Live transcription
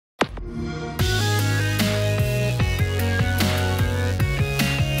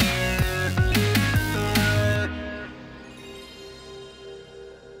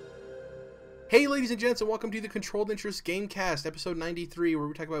Hey ladies and gents, and welcome to the Controlled Interest Gamecast, episode 93, where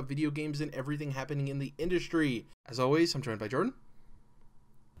we talk about video games and everything happening in the industry. As always, I'm joined by Jordan.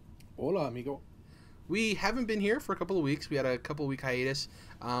 Hola, amigo. We haven't been here for a couple of weeks. We had a couple of week hiatus.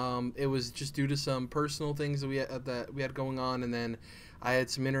 It was just due to some personal things that we had going on, and then I had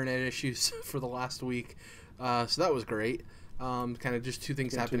some internet issues for the last week. So that was great. Kind of just two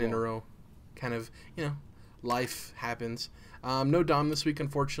things happened in a row. Kind of, life happens. No Dom this week,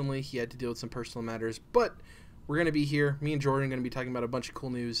 unfortunately. He had to deal with some personal matters, but we're going to be here. Me and Jordan are going to be talking about a bunch of cool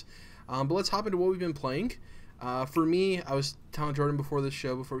news. But let's hop into what we've been playing. For me, I was telling Jordan before the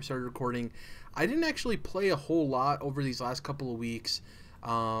show, before we started recording, I didn't actually play a whole lot over these last couple of weeks,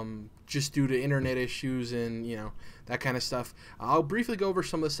 just due to internet issues and, that kind of stuff. I'll briefly go over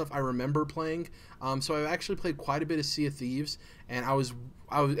some of the stuff I remember playing. So I've actually played quite a bit of Sea of Thieves, and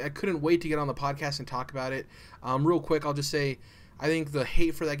I couldn't wait to get on the podcast and talk about it. Real quick, I'll just say I think the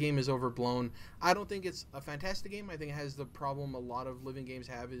hate for that game is overblown. I don't think it's a fantastic game. I think it has the problem a lot of living games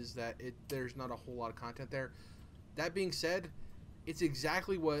have, is that there's not a whole lot of content there. That being said, it's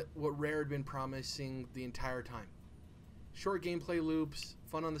exactly what Rare had been promising the entire time. Short gameplay loops,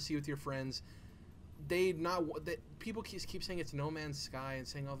 fun on the sea with your friends. People keep saying it's No Man's Sky and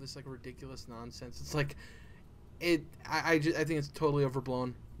saying all this like ridiculous nonsense. It's like I think it's totally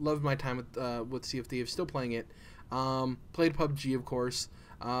overblown. Loved my time with Sea of Thieves. Still playing it. Played PUBG, of course.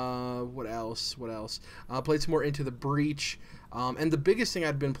 What else? Played some more Into the Breach. And the biggest thing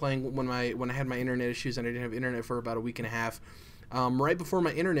I'd been playing when I had my internet issues and I didn't have internet for about a week and a half. Right before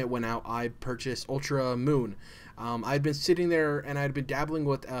my internet went out, I purchased Ultra Moon. I'd been sitting there and I'd been dabbling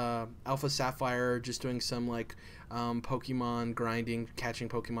with Alpha Sapphire, just doing some like Pokemon grinding, catching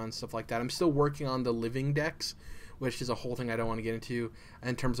Pokemon, stuff like that. I'm still working on the living decks, which is a whole thing I don't want to get into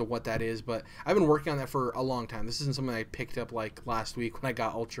in terms of what that is, but I've been working on that for a long time. This isn't something I picked up like last week when I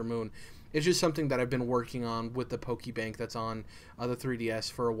got Ultra Moon. It's just something that I've been working on with the Pokebank that's on the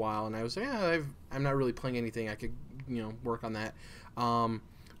 3DS for a while, and I was like, I'm not really playing anything. I could, work on that.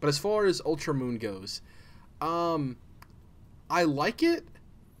 But as far as Ultra Moon goes, I like it.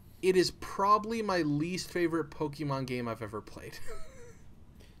 It is probably my least favorite Pokemon game I've ever played.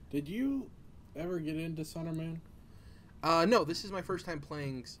 Did you ever get into Sun or Moon? No, this is my first time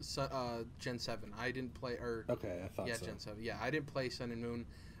playing Gen 7. I didn't play, Okay, I thought so. Gen 7. Yeah, I didn't play Sun and Moon.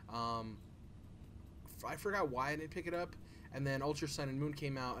 I forgot why I didn't pick it up, and then Ultra Sun and Moon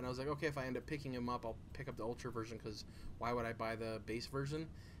came out, and I was like, okay, if I end up picking them up, I'll pick up the Ultra version, because why would I buy the base version?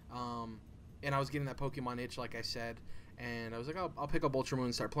 And I was getting that Pokemon itch, like I said, and I was like, I'll pick up Ultra Moon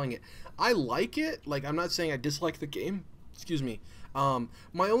and start playing it. I like it. Like, I'm not saying I dislike the game. Excuse me.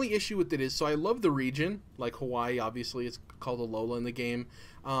 My only issue with it is, so I love the region, like Hawaii, obviously, it's called Alola in the game.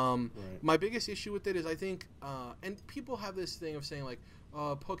 Right. My biggest issue with it is I think, and people have this thing of saying, like,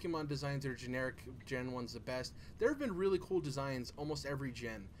 Pokemon designs are generic, Gen 1's the best. There have been really cool designs almost every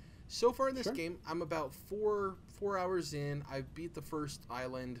gen. So far in this game, I'm about four hours in. I beat the first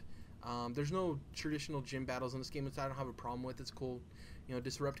island. There's no traditional gym battles in this game, which I don't have a problem with. It's cool.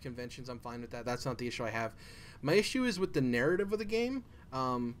 Disrupt conventions, I'm fine with that. That's not the issue I have. My issue is with the narrative of the game.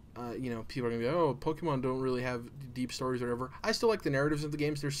 People are going to be like, oh, Pokemon don't really have deep stories or whatever. I still like the narratives of the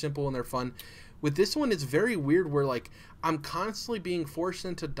games. They're simple and they're fun. With this one, it's very weird where, like, I'm constantly being forced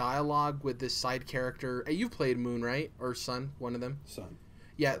into dialogue with this side character. Hey, you've played Moon, right? Or Sun, one of them? Sun.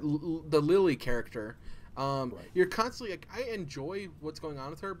 Yeah, the Lily character. Right. You're constantly, like, I enjoy what's going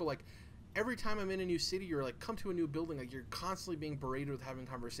on with her, but, like, every time I'm in a new city, you're like, come to a new building, like, you're constantly being berated with having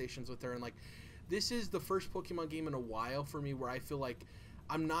conversations with her, and, like, this is the first Pokemon game in a while for me where I feel like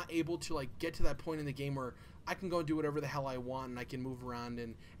I'm not able to, like, get to that point in the game where I can go and do whatever the hell I want, and I can move around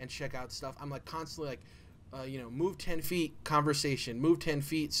and check out stuff. I'm, like, constantly, like, move 10 feet, conversation, move 10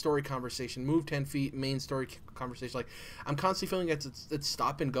 feet, story conversation, move 10 feet, main story conversation. Like, I'm constantly feeling it's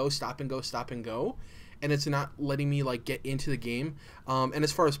stop and go, stop and go, stop and go. And it's not letting me, like, get into the game. And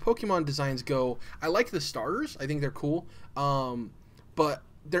as far as Pokemon designs go, I like the starters. I think they're cool. But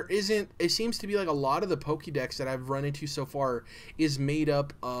there isn't... It seems to be like a lot of the Pokédex that I've run into so far is made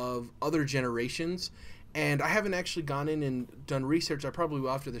up of other generations. And I haven't actually gone in and done research. I probably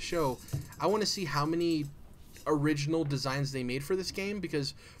will after the show. I want to see how many original designs they made for this game.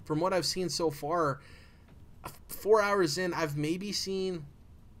 Because from what I've seen so far, 4 hours in, I've maybe seen...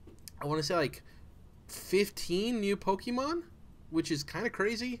 I want to say, like... 15 new Pokemon, which is kind of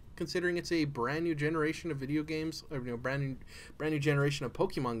crazy considering it's a brand new generation of video games, or brand new generation of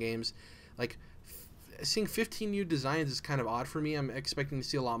Pokemon games. Like, seeing 15 new designs is kind of odd for me. I'm expecting to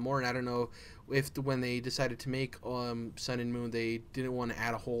see a lot more, and I don't know if when they decided to make Sun and Moon, they didn't want to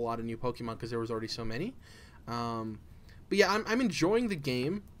add a whole lot of new Pokemon because there was already so many. But yeah, I'm enjoying the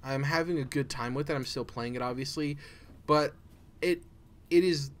game. I'm having a good time with it. I'm still playing it, obviously, but it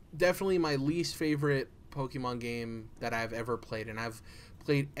is definitely my least favorite Pokemon game that I've ever played, and I've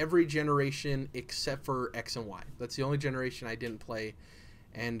played every generation except for X and Y. That's the only generation I didn't play,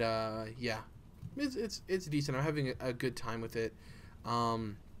 and yeah, it's decent. I'm having a good time with it.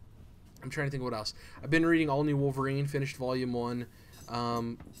 I'm trying to think of what else. I've been reading All New Wolverine. Finished Volume 1.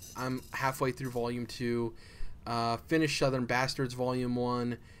 I'm halfway through Volume 2. Finished Southern Bastards Volume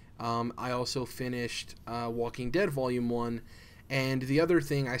 1. I also finished Walking Dead Volume 1. And the other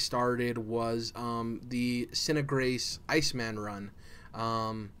thing I started was the Cinegrace Iceman run.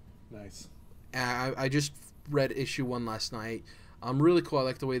 Nice. I just read issue 1 last night. Really cool. I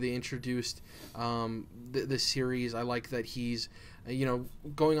like the way they introduced the series. I like that he's,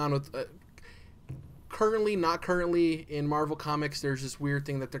 going on with... not currently in Marvel Comics, there's this weird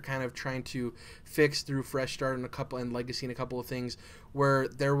thing that they're kind of trying to fix through Fresh Start and Legacy and a couple of things, where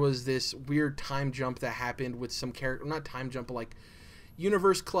there was this weird time jump that happened with some character, not time jump, but like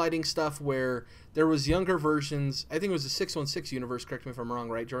universe colliding stuff, where there was younger versions. I think it was the 616 universe, correct me if I'm wrong,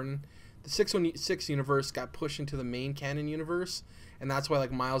 right, Jordan? The 616 universe got pushed into the main canon universe, and that's why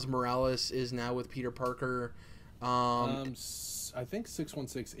like Miles Morales is now with Peter Parker. I think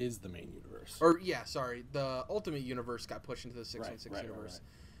 616 is the main universe. Or yeah, sorry, the Ultimate Universe got pushed into the 616 universe.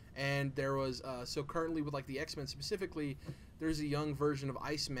 Right. And there was so currently with like the X-Men specifically, there's a young version of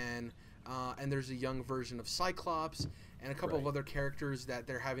Iceman, and there's a young version of Cyclops, and a couple of other characters that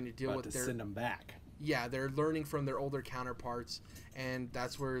they're having to deal with. To send them back. Yeah, they're learning from their older counterparts, and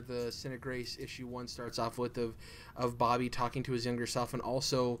that's where the Cinegrace issue 1 starts off with of Bobby talking to his younger self, and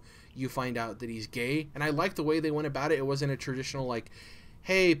also you find out that he's gay. And I like the way they went about it. It wasn't a traditional like,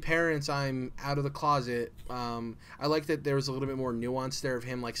 hey parents, I'm out of the closet. I like that there was a little bit more nuance there of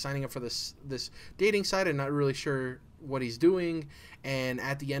him like signing up for this dating site and not really sure what he's doing, and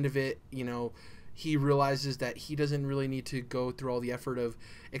at the end of it, he realizes that he doesn't really need to go through all the effort of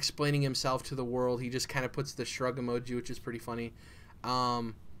explaining himself to the world. He just kind of puts the shrug emoji, which is pretty funny.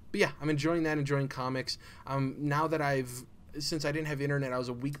 But yeah, I'm enjoying that, enjoying comics. Now that since I didn't have internet, I was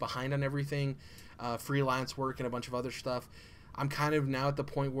a week behind on everything, freelance work and a bunch of other stuff. I'm kind of now at the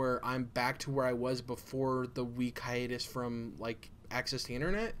point where I'm back to where I was before the week hiatus from like access to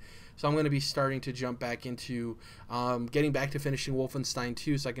internet. So I'm going to be starting to jump back into getting back to finishing Wolfenstein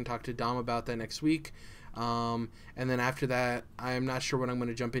 2 so I can talk to Dom about that next week. And then after that, I'm not sure what I'm going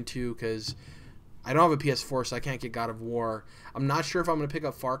to jump into because I don't have a PS4, so I can't get God of War. I'm not sure if I'm going to pick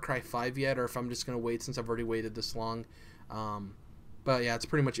up Far Cry 5 yet or if I'm just going to wait since I've already waited this long. But yeah, it's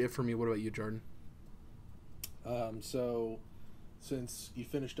pretty much it for me. What about you, Jordan? So since you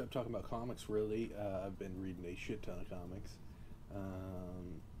finished up talking about comics, really, I've been reading a shit ton of comics.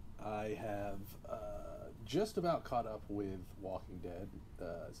 I have just about caught up with Walking Dead,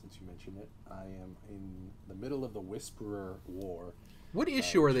 since you mentioned it. I am in the middle of the Whisperer War. What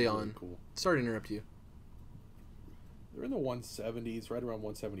issue are they on? Really cool. Sorry to interrupt you. They're in the 170s, right around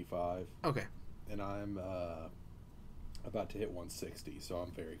 175. Okay. And I'm about to hit 160, so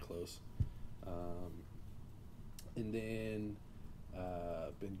I'm very close. And then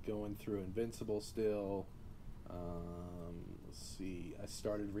been going through Invincible still. Let's see. I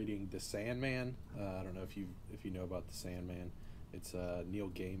started reading The Sandman. I don't know if you know about The Sandman. It's a Neil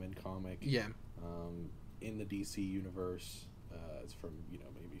Gaiman comic. Yeah. In the DC universe. It's from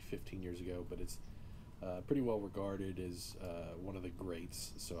maybe 15 years ago, but it's pretty well regarded as one of the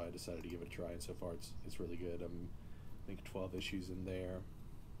greats. So I decided to give it a try, and so far it's really good. I think 12 issues in there.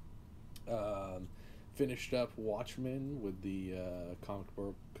 Finished up Watchmen with the Comic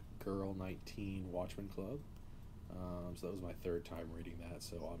Book Girl 19 Watchmen Club. So that was my third time reading that,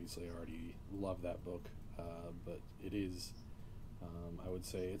 so obviously I already love that book, but it is, I would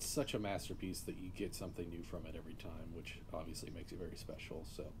say it's such a masterpiece that you get something new from it every time, which obviously makes it very special,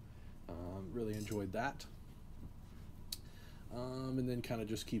 so really enjoyed that. And then kind of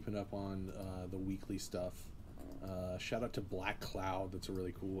just keeping up on the weekly stuff. Shout out to Black Cloud. That's a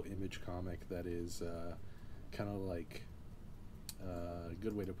really cool Image comic that is kind of like, a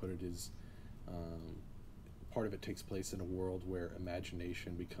good way to put it is, part of it takes place in a world where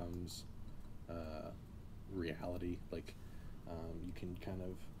imagination becomes reality. Like, you can kind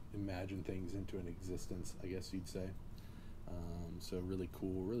of imagine things into an existence, I guess you'd say. So really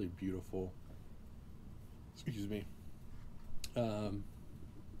cool, really beautiful. Excuse me. And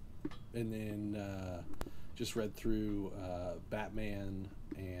then just read through Batman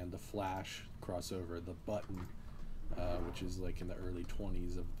and the Flash crossover, The Button, which is like in the early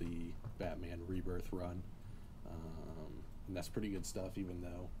 20s of the Batman Rebirth run. And that's pretty good stuff, even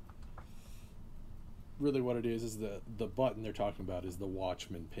though really what it is the button they're talking about is the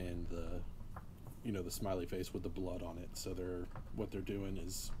Watchman pin, the smiley face with the blood on it. So what they're doing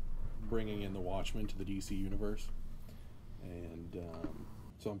is bringing in the Watchmen to the DC universe, and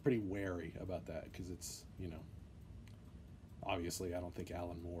so I'm pretty wary about that because it's obviously I don't think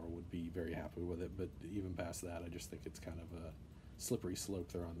Alan Moore would be very happy with it, but even past that, I just think it's kind of a slippery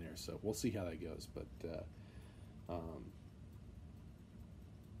slope they're on there. So we'll see how that goes, but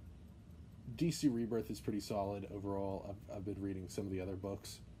DC Rebirth is pretty solid overall. I've been reading some of the other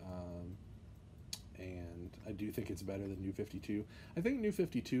books, and I do think it's better than New 52. I think New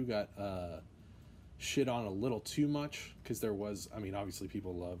 52 got shit on a little too much because there was, obviously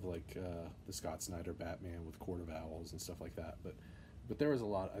people love like the Scott Snyder Batman with Court of Owls and stuff like that, but there was a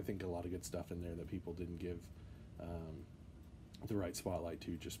lot of good stuff in there that people didn't give the right spotlight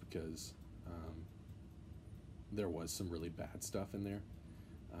to, just because there was some really bad stuff in there.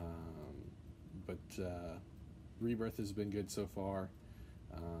 But Rebirth has been good so far,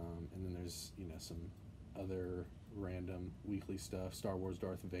 and then there's some other random weekly stuff, Star Wars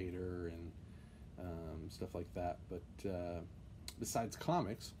Darth Vader and stuff like that. But besides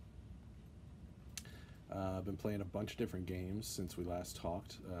comics, I've been playing a bunch of different games since we last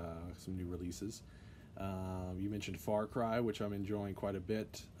talked, some new releases. You mentioned Far Cry, which I'm enjoying quite a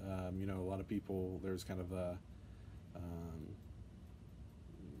bit. A lot of people, there's kind of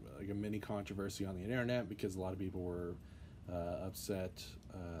like a mini controversy on the internet because a lot of people were upset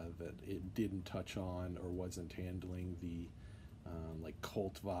that it didn't touch on or wasn't handling the like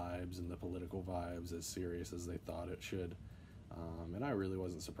cult vibes and the political vibes as serious as they thought it should. And I really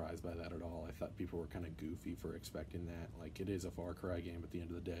wasn't surprised by that at all. I thought people were kind of goofy for expecting that. Like, it is a Far Cry game at the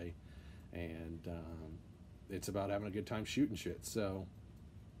end of the day, and it's about having a good time shooting shit. So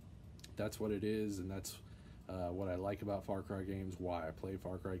that's what it is, and that's what I like about Far Cry games, why I play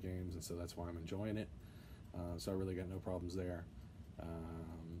Far Cry games, and so that's why I'm enjoying it. So I really got no problems there.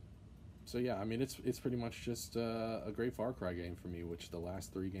 So yeah, it's pretty much just a great Far Cry game for me, which the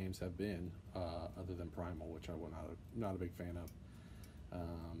last 3 games have been, other than Primal, which I was not a big fan of.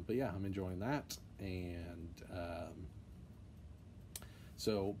 But yeah, I'm enjoying that. And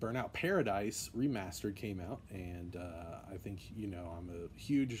so Burnout Paradise Remastered came out, and I think I'm a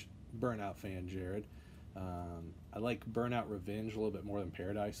huge Burnout fan, Jerrad. I like Burnout Revenge a little bit more than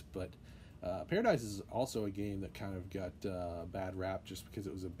Paradise, but Paradise is also a game that kind of got a bad rap just because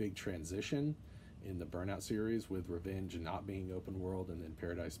it was a big transition in the Burnout series, with Revenge not being open world and then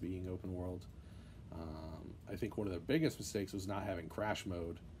Paradise being open world. I think one of their biggest mistakes was not having crash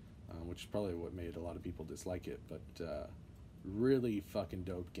mode, which is probably what made a lot of people dislike it, but really fucking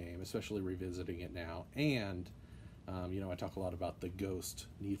dope game, especially revisiting it now. And I talk a lot about the Ghost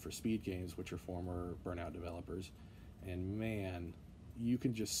Need for Speed games, which are former Burnout developers, and man, you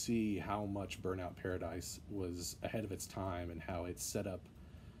can just see how much Burnout Paradise was ahead of its time and how it set up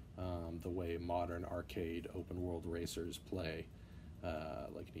the way modern arcade open world racers play,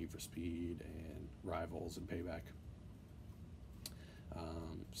 like Need for Speed and Rivals and Payback.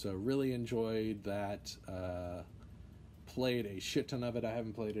 So really enjoyed that. Played a shit ton of it. I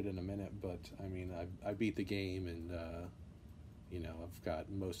haven't played it in a minute, but I beat the game, and I've got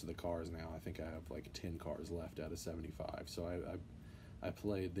most of the cars now. I think I have like 10 cars left out of 75. So I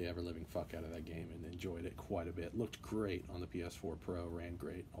played the ever-living fuck out of that game and enjoyed it quite a bit. Looked great on the PS4 Pro, ran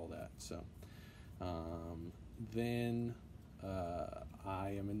great, all that. So then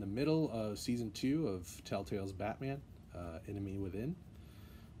I am in the middle of Season 2 of Telltale's Batman, Enemy Within,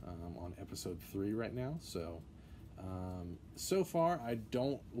 on Episode 3 right now. So far, I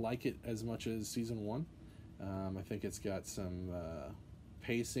don't like it as much as Season 1. I think it's got some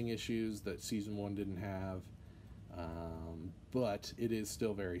pacing issues that Season 1 didn't have. But it is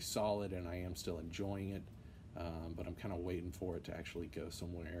still very solid, and I am still enjoying it. But I'm kind of waiting for it to actually go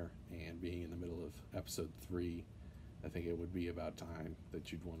somewhere, and being in the middle of Episode 3, I think it would be about time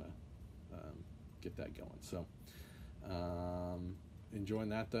that you'd want to get that going. So enjoying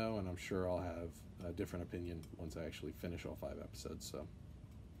that, though, and I'm sure I'll have a different opinion once I actually finish all 5 episodes. So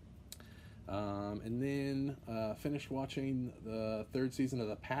and then finished watching the 3rd season of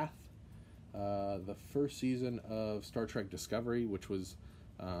The Path, the 1st season of Star Trek Discovery, which was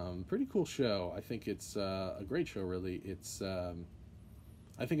pretty cool show. I think it's a great show, really. It's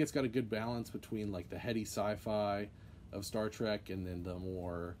I think it's got a good balance between like the heady sci-fi of Star Trek and then the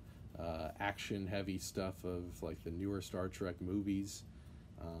more action heavy stuff of like the newer Star Trek movies.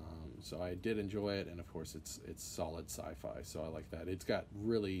 So I did enjoy it, and of course it's solid sci-fi, so I like that. It's got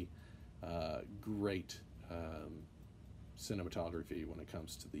really great cinematography when it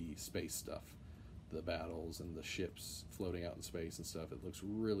comes to the space stuff. the battles and the ships floating out in space and stuff. It looks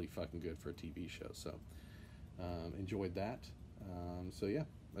really fucking good for a TV show. So enjoyed that. So yeah,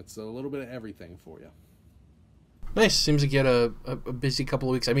 that's a little bit of everything for you. Nice. Seems like you had a busy couple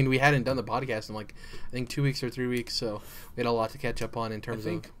of weeks. I mean, we hadn't done the podcast in like, I think 2 weeks or 3 weeks, so we had a lot to catch up on in terms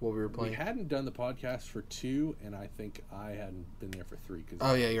of what we were playing. We hadn't done the podcast for 2, and I think I hadn't been there for 3. Cause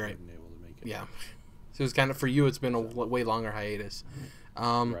oh, yeah, you're right. Able to make it. Yeah. So it's kind of, for you, it's been a way longer hiatus.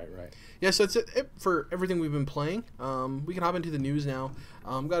 Right. Yeah, so that's it for everything we've been playing. We can hop into the news now.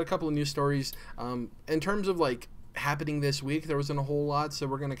 Got a couple of news stories. In terms of, like, happening this week, there wasn't a whole lot, so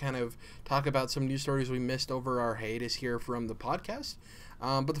we're going to kind of talk about some news stories we missed over our hiatus here from the podcast.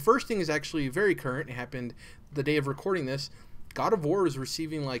 But the first thing is actually very current. It happened the day of recording this. God of War is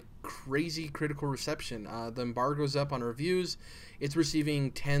receiving like crazy critical reception. The embargo's up on reviews. It's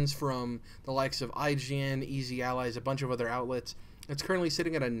receiving 10s from the likes of IGN, Easy Allies, a bunch of other outlets. It's currently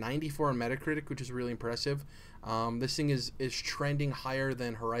sitting at a 94 on Metacritic, which is really impressive. This thing is trending higher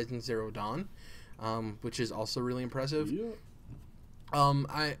than Horizon Zero Dawn, which is also really impressive. Yeah.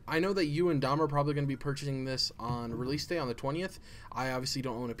 I know that you and Dom are probably going to be purchasing this on release day on the 20th. I obviously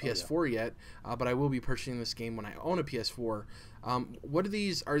don't own a PS4 yet, but I will be purchasing this game when I own a PS4. What are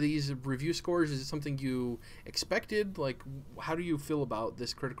these review scores? Is it something you expected? Like, how do you feel about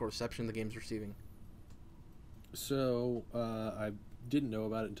this critical reception the game's receiving? So, I didn't know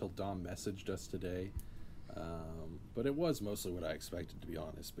about it until Dom messaged us today. But it was mostly what I expected, to be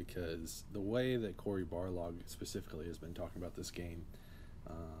honest, because the way that Cory Barlog specifically has been talking about this game,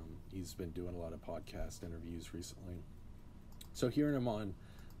 he's been doing a lot of podcast interviews recently. So hearing him on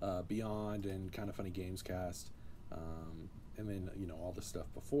Beyond and Kind of Funny Gamescast, and then, you know, all the stuff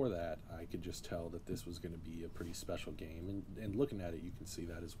before that, I could just tell that this was going to be a pretty special game. And looking at it, you can see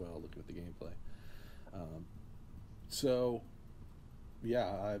that as well, looking at the gameplay. So, yeah,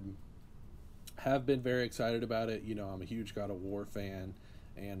 I have been very excited about it. You know, I'm a huge God of War fan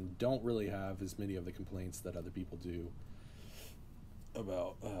and don't really have as many of the complaints that other people do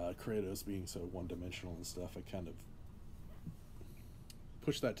about Kratos being so one-dimensional and stuff. I kind of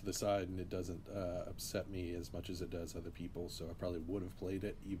push that to the side, and it doesn't upset me as much as it does other people, so I probably would have played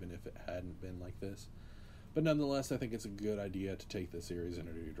it even if it hadn't been like this. But nonetheless, I think it's a good idea to take the series in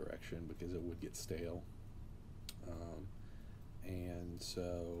a new direction because it would get stale. And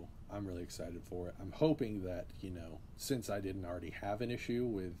so I'm really excited for it. I'm hoping that, you know, since I didn't already have an issue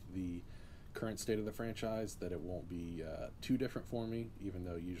with the current state of the franchise, that it won't be too different for me, even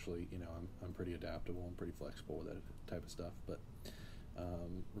though usually, you know, I'm pretty adaptable and pretty flexible with that type of stuff. But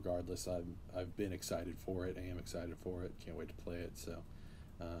regardless, I've been excited for it. I am excited for it. Can't wait to play it. So,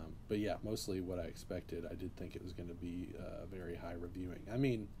 but yeah, mostly what I expected. I did think it was going to be very high reviewing. I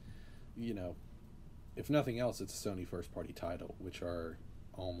mean, you know, if nothing else, it's a Sony first-party title, which are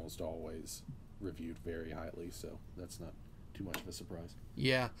almost always reviewed very highly, so that's not too much of a surprise.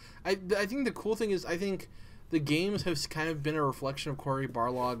 Yeah. I think the cool thing is I think the games have kind of been a reflection of Cory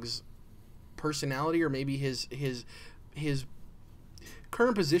Barlog's personality, or maybe his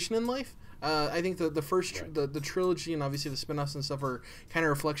current position in life. I think the first the trilogy and obviously the spin-offs and stuff are kind of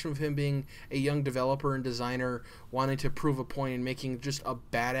a reflection of him being a young developer and designer wanting to prove a point and making just a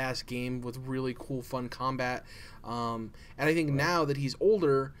badass game with really cool, fun combat. And I think now that he's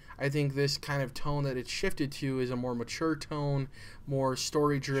older, I think this kind of tone that it's shifted to is a more mature tone, more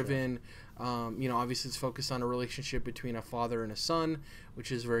story-driven. You know, obviously it's focused on a relationship between a father and a son,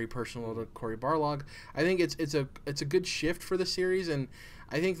 which is very personal to Cory Barlog. I think it's a good shift for the series, and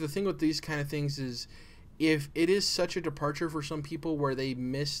I think the thing with these kind of things is if it is such a departure for some people where they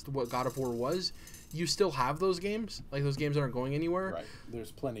missed what God of War was, you still have those games. Like, those games aren't going anywhere. Right.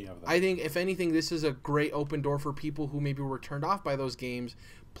 There's plenty of them. I think, if anything, this is a great open door for people who maybe were turned off by those games,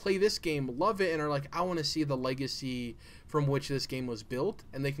 play this game, love it, and are like, I want to see the legacy from which this game was built,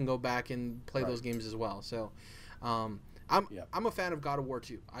 and they can go back and play those games as well. So, I'm a fan of God of War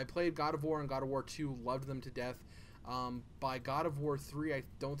 2. I played God of War and God of War 2, loved them to death. By God of War 3, I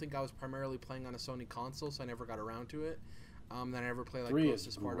don't think I was primarily playing on a Sony console, so I never got around to it. Then I never played like Ghost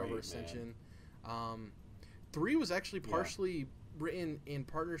of Sparta or Ascension. 3 was actually partially written in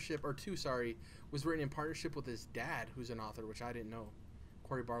partnership, or 2, sorry, was written in partnership with his dad, who's an author, which I didn't know.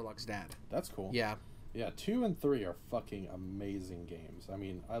 Cory Barlog's dad. That's cool. Yeah. Yeah, 2 and 3 are fucking amazing games. I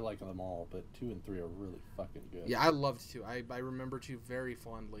mean, I like them all, but 2 and 3 are really fucking good. Yeah, I loved 2. I remember 2 very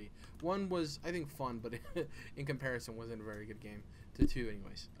fondly. 1 was, I think, fun, but in comparison wasn't a very good game to 2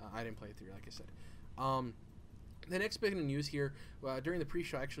 anyways. I didn't play 3, like I said. The next bit of news here, during the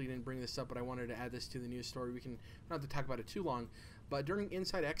pre-show, I actually didn't bring this up, but I wanted to add this to the news story. We don't have to talk about it too long. But during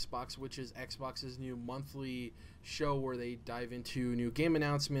Inside Xbox, which is Xbox's new monthly show where they dive into new game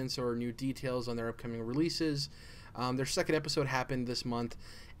announcements or new details on their upcoming releases, their second episode happened this month,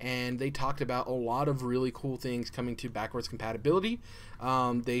 and they talked about a lot of really cool things coming to Backwards Compatibility.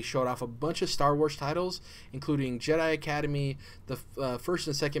 They showed off a bunch of Star Wars titles, including Jedi Academy, the first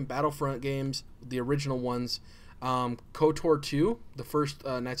and second Battlefront games, the original ones. KOTOR 2, the first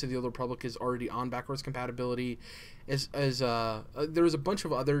Knights of the Old Republic, is already on Backwards Compatibility. There was a bunch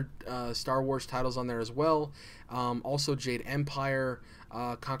of other Star Wars titles on there as well. Also Jade Empire,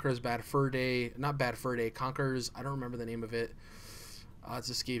 Conqueror's Bad Fur Day, not Bad Fur Day, Conqueror's, I don't remember the name of it. It's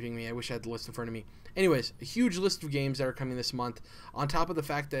escaping me. I wish I had the list in front of me. Anyways, a huge list of games that are coming this month, on top of the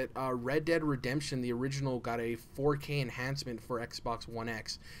fact that Red Dead Redemption, the original, got a 4K enhancement for Xbox One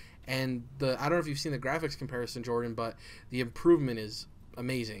X. And I don't know if you've seen the graphics comparison, Jordan, but the improvement is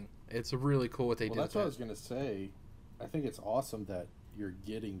amazing. It's really cool what they did. Well, that's what I was going to say. I think it's awesome that you're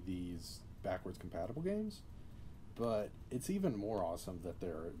getting these backwards compatible games, but it's even more awesome that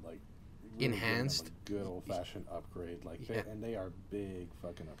they're like really enhanced, good old fashioned upgrade. And they are big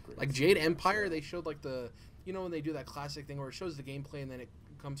fucking upgrades. Like Jade Empire, they showed like when they do that classic thing where it shows the gameplay and then it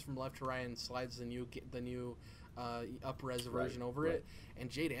comes from left to right and slides the new up-res version over it, and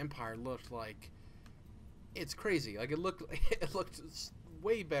Jade Empire looked like it's crazy. Like it looked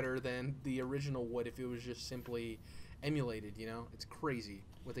way better than the original would if it was just simply emulated. It's crazy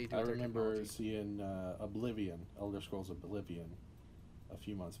what they do. I with remember their technology. seeing Elder Scrolls Oblivion, a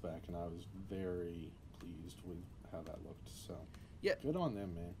few months back, and I was very pleased with how that looked. So yeah, good on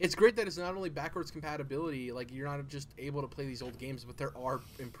them, man. It's great that it's not only backwards compatibility, like you're not just able to play these old games, but there are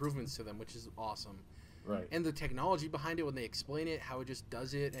improvements to them, which is awesome. Right. And the technology behind it when they explain it, how it just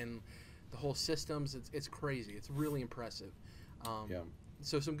does it, and the whole systems, it's crazy. It's really impressive.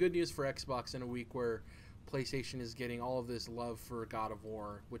 So some good news for Xbox in a week where PlayStation is getting all of this love for God of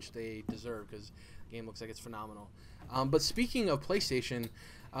War, which they deserve because the game looks like it's phenomenal. But speaking of PlayStation,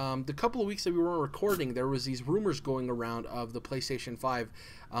 the couple of weeks that we were recording, there was these rumors going around of the PlayStation 5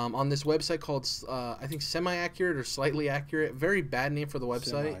 on this website called, I think, Semi-Accurate or Slightly Accurate. Very bad name for the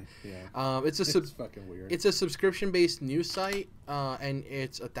website. It's fucking weird. It's a subscription-based news site, and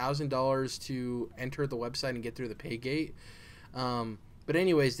it's $1,000 to enter the website and get through the pay gate. But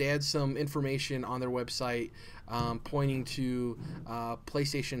anyways, they had some information on their website pointing to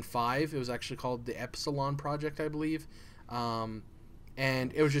PlayStation 5. It was actually called the Epsilon Project, I believe.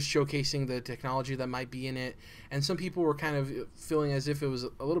 And it was just showcasing the technology that might be in it. And some people were kind of feeling as if it was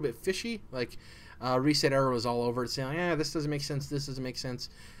a little bit fishy. Like Reset Error was all over it saying, this doesn't make sense, this doesn't make sense.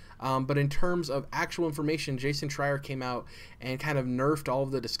 But in terms of actual information, Jason Schreier came out and kind of nerfed all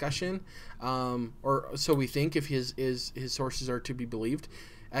of the discussion, or so we think if his sources are to be believed.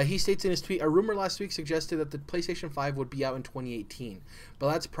 He states in his tweet, a rumor last week suggested that the PlayStation 5 would be out in 2018,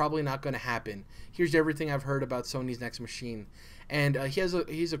 but that's probably not going to happen. Here's everything I've heard about Sony's next machine. And he has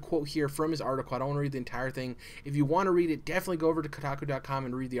a quote here from his article. I don't want to read the entire thing. If you want to read it, definitely go over to Kotaku.com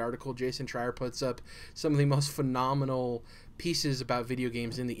and read the article. Jason Schreier puts up some of the most phenomenal pieces about video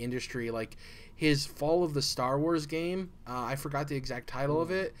games in the industry, like his Fall of the Star Wars game. I forgot the exact title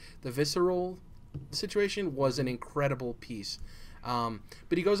of it. The Visceral situation was an incredible piece.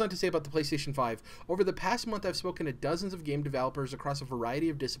 But he goes on to say about the PlayStation 5, over the past month I've spoken to dozens of game developers across a variety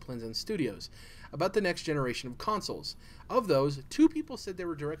of disciplines and studios about the next generation of consoles. Of those, 2 people said they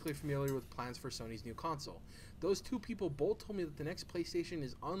were directly familiar with plans for Sony's new console. Those 2 people both told me that the next PlayStation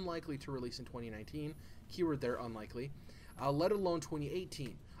is unlikely to release in 2019, keyword there, unlikely, let alone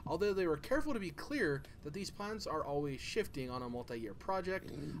 2018. Although they were careful to be clear that these plans are always shifting on a multi-year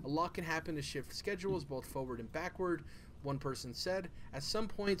project. A lot can happen to shift schedules both forward and backward. One person said, at some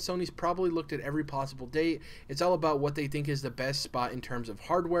point, Sony's probably looked at every possible date. It's all about what they think is the best spot in terms of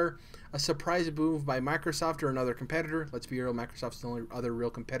hardware. A surprise move by Microsoft or another competitor, let's be real, Microsoft's the only other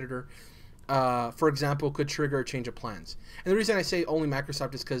real competitor, for example, could trigger a change of plans. And the reason I say only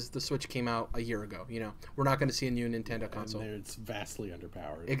Microsoft is because the Switch came out a year ago. We're not going to see a new Nintendo console. And it's vastly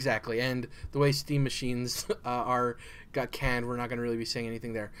underpowered. Exactly, and the way Steam machines got canned, we're not going to really be saying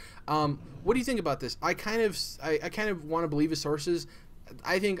anything there. What do you think about this? I kind of want to believe his sources.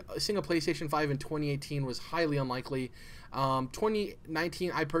 I think seeing a PlayStation 5 in 2018 was highly unlikely.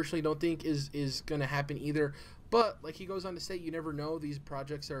 2019, I personally don't think is going to happen either. But like he goes on to say, you never know. These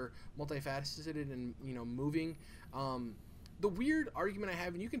projects are multifaceted and moving. The weird argument I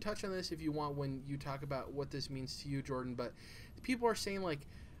have, and you can touch on this if you want when you talk about what this means to you, Jordan. But people are saying like,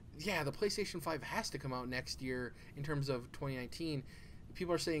 yeah, the PlayStation 5 has to come out next year in terms of 2019.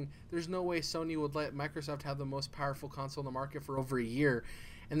 People are saying there's no way Sony would let Microsoft have the most powerful console in the market for over a year,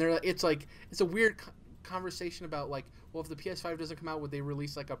 and they're like, it's a weird conversation about like, well, if the PS5 doesn't come out, would they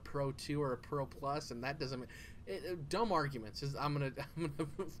release like a Pro 2 or a Pro Plus? And that doesn't. Dumb arguments. I'm gonna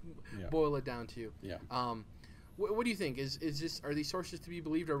boil it down to. Yeah. What do you think? Is this, are these sources to be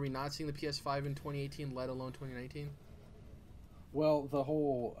believed? Are we not seeing the PS5 in 2018, let alone 2019? Well, the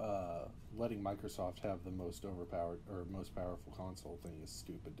whole letting Microsoft have the most overpowered or most powerful console thing is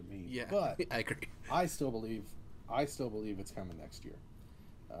stupid to me. Yeah, but I agree. I still believe it's coming next year,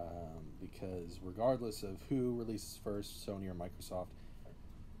 because regardless of who releases first, Sony or Microsoft,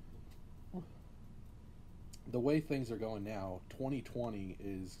 the way things are going now, 2020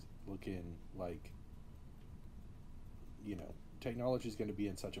 is looking like, technology is going to be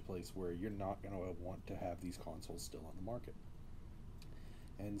in such a place where you're not going to want to have these consoles still on the market.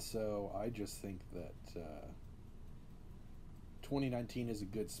 And so I just think that 2019 is a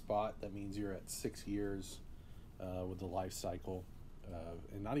good spot. That means you're at 6 years with the life cycle,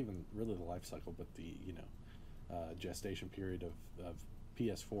 and not even really the life cycle, but the gestation period of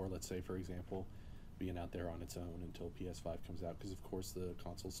PS4, let's say, for example, being out there on its own until PS5 comes out, because of course the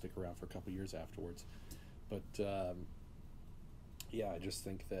consoles stick around for a couple years afterwards. But I just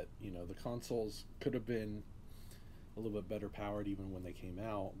think that the consoles could have been a little bit better powered even when they came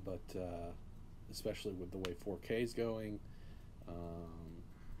out, but especially with the way 4K is going,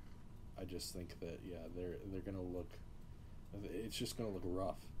 I just think that they're gonna look. It's just gonna look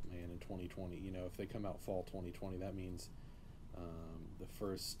rough, man, in 2020. If they come out fall 2020, that means the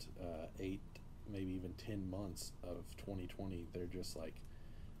first 8, maybe even 10 months of 2020, they're just like,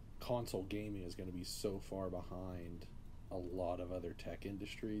 console gaming is going to be so far behind a lot of other tech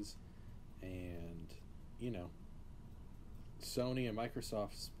industries, and Sony and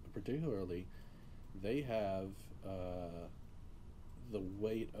Microsoft particularly, they have the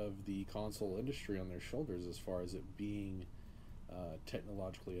weight of the console industry on their shoulders as far as it being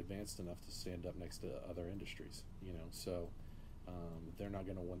technologically advanced enough to stand up next to other industries. So they're not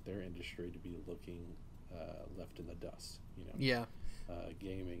going to want their industry to be looking left in the dust. Yeah.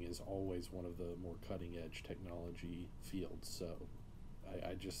 Gaming is always one of the more cutting edge technology fields, so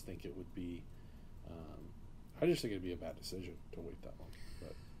I just think it would be it'd be a bad decision to wait that long.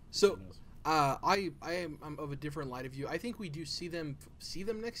 But so I'm of a different light of view. I think we do see them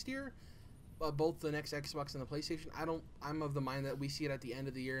next year, both the next Xbox and the PlayStation. I'm of the mind that we see it at the end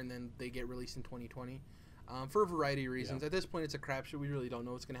of the year and then they get released in 2020. For a variety of reasons. Yeah. At this point, it's a crapshoot. We really don't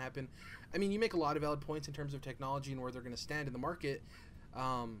know what's going to happen. I mean, you make a lot of valid points in terms of technology and where they're going to stand in the market.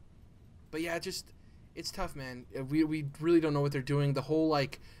 But yeah, it's tough, man. We really don't know what they're doing. The whole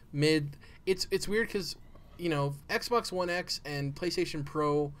it's weird because Xbox One X and PlayStation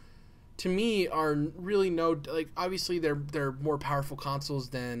Pro, to me, are really obviously they're more powerful consoles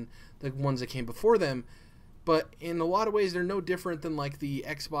than the ones that came before them. But in a lot of ways, they're no different than the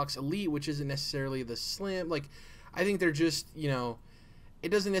Xbox Elite, which isn't necessarily the slim. I think they're just, it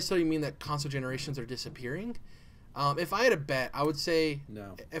doesn't necessarily mean that console generations are disappearing. If I had a bet, I would say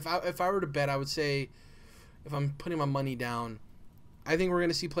no. If I were to bet, I would say, if I'm putting my money down, I think we're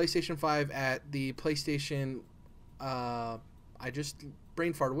going to see PlayStation 5 at the PlayStation. I just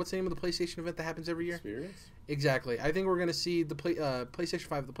brain farted. What's the name of the PlayStation event that happens every year? Experience? Exactly. I think we're going to see the PlayStation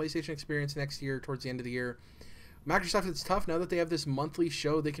 5, the PlayStation Experience next year, towards the end of the year. Microsoft, it's tough now that they have this monthly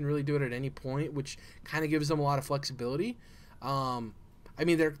show. They can really do it at any point, which kind of gives them a lot of flexibility. I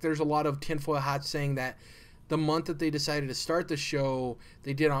mean, there's a lot of tinfoil hats saying that the month that they decided to start the show,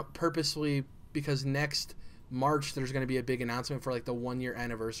 they did it purposely because next March there's going to be a big announcement for the 1-year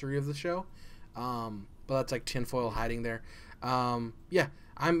anniversary of the show. But that's tinfoil hiding there.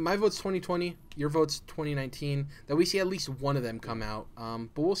 My vote's 2020. Your vote's 2019. That we see at least one of them come out.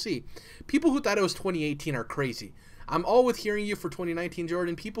 But we'll see. People who thought it was 2018 are crazy. I'm all with hearing you for 2019,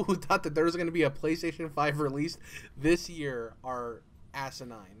 Jordan. People who thought that there was going to be a PlayStation 5 released this year are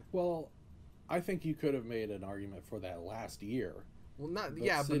asinine. Well, I think you could have made an argument for that last year. Well, not but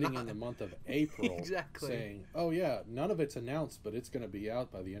yeah, sitting but not in the month of April, exactly saying, "Oh yeah, none of it's announced, but it's going to be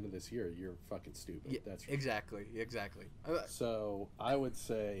out by the end of this year." You're fucking stupid. Yeah, That's exactly. So I would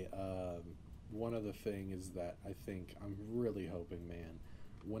say one other thing is that I think I'm really hoping, man,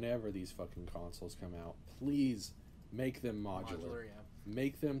 whenever these fucking consoles come out, please make them modular. Yeah.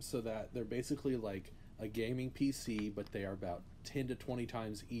 Make them so that they're basically like a gaming PC, but they are about 10 to 20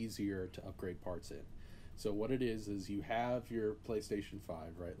 times easier to upgrade parts in. So what it is you have your PlayStation 5,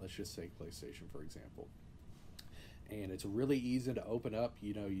 right? Let's just say PlayStation, for example. And it's really easy to open up.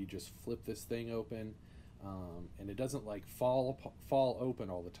 You just flip this thing open, and it doesn't fall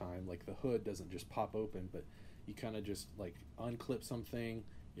open all the time. The hood doesn't just pop open, but you kind of just unclip something.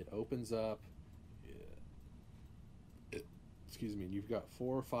 It opens up. excuse me, and you've got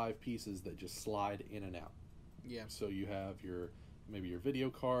 4 or 5 pieces that just slide in and out. Yeah. So you have maybe your video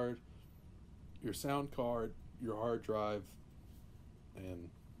card, your sound card, your hard drive, and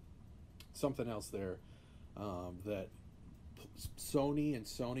something else there that Sony and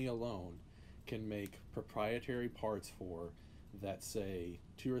Sony alone can make proprietary parts for, that say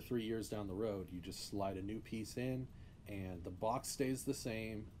 2 or 3 years down the road you just slide a new piece in and the box stays the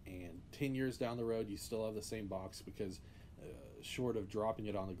same, and 10 years down the road you still have the same box, because short of dropping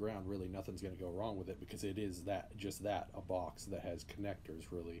it on the ground, really nothing's going to go wrong with it, because it is a box that has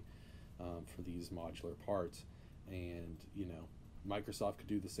connectors, really, for these modular parts. And Microsoft could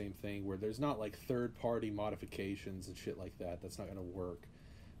do the same thing, where there's not like third-party modifications and shit like that. That's not going to work.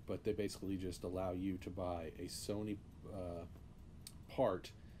 But they basically just allow you to buy a Sony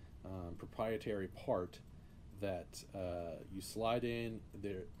proprietary part that you slide in.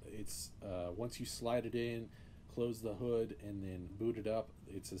 Once you slide it in, close the hood, and then boot it up,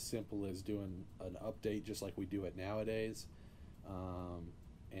 it's as simple as doing an update, just like we do it nowadays.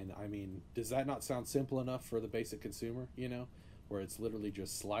 And I mean, does that not sound simple enough for the basic consumer? Where it's literally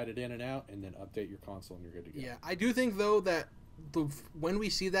just slide it in and out, and then update your console, and you're good to go. Yeah, I do think though that when we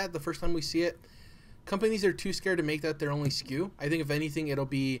see that the first time we see it, companies are too scared to make that their only SKU. I think if anything, there will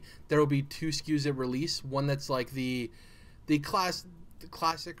be 2 SKUs at release. One that's like the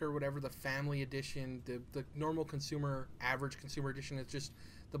classic or whatever, the family edition, the normal consumer, average consumer edition. It's just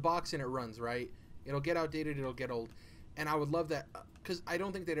the box and it runs, right? It'll get outdated, it'll get old. And I would love that, because I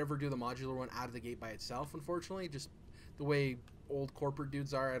don't think they'd ever do the modular one out of the gate by itself, unfortunately. Just the way old corporate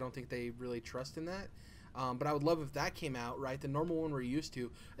dudes are, I don't think they really trust in that. But I would love if that came out, right? The normal one we're used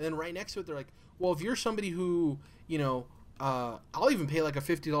to. And then right next to it, they're like, well, if you're somebody who, I'll even pay like a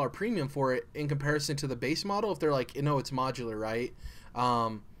 $50 premium for it in comparison to the base model if they're like, it's modular, right?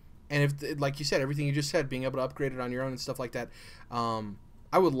 And if, like you said, everything you just said, being able to upgrade it on your own and stuff like that,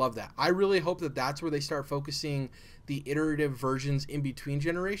 I would love that. I really hope that that's where they start focusing the iterative versions in between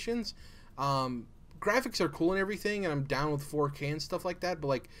generations. Graphics are cool and everything, and I'm down with 4K and stuff like that, but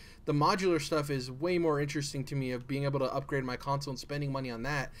like the modular stuff is way more interesting to me, of being able to upgrade my console and spending money on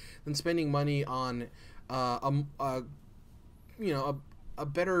that than spending money on a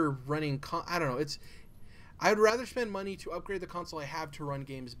better running I don't know. I'd rather spend money to upgrade the console I have to run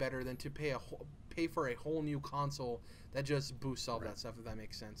games better than to pay for a whole new console that just boosts all that stuff, if that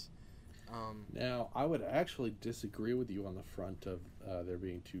makes sense. Now, I would actually disagree with you on the front of there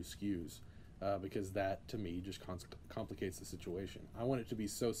being 2 SKUs. Because that, to me, just complicates the situation. I want it to be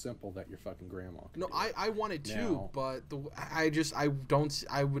so simple that your fucking grandma can do it. I want it too, but I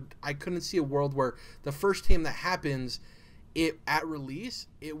couldn't see a world where the first time that happens, at release,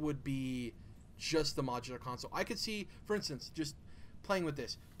 it would be just the modular console. I could see, for instance, just playing with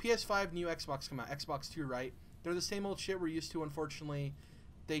this. PS5, new Xbox come out, Xbox 2, right? They're the same old shit we're used to, unfortunately.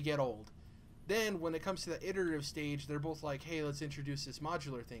 They get old. Then, when it comes to the iterative stage, they're both like, hey, let's introduce this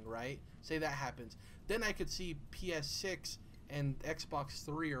modular thing, right? Say that happens. Then I could see PS6 and Xbox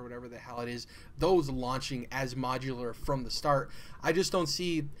 3 or whatever the hell it is, those launching as modular from the start. I just don't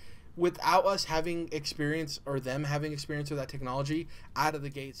see, without us having experience or them having experience with that technology, out of the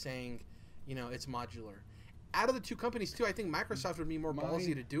gate saying, it's modular. Out of the 2 companies, too, I think Microsoft would be more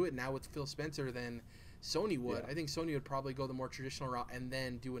ballsy to do it now with Phil Spencer than Sony would. Yeah. I think Sony would probably go the more traditional route and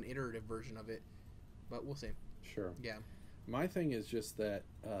then do an iterative version of it. But we'll see. Sure. Yeah. My thing is just that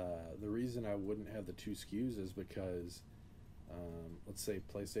the reason I wouldn't have the 2 SKUs is because, let's say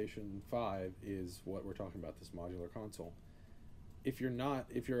PlayStation 5 is what we're talking about, this modular console. If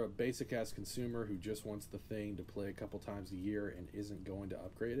you're a basic-ass consumer who just wants the thing to play a couple times a year and isn't going to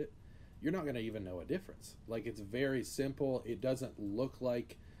upgrade it, you're not going to even know a difference. Like, it's very simple. It doesn't look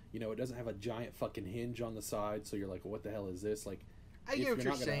like... it doesn't have a giant fucking hinge on the side, so you're like, what the hell is this? Like, I get what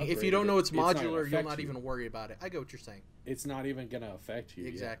you're saying. If you don't know it's modular, you'll not even worry about it. I get what you're saying. It's not even going to affect you.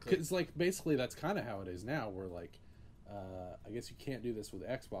 Exactly. Because, like, basically that's kind of how it is now, where, like, I guess you can't do this with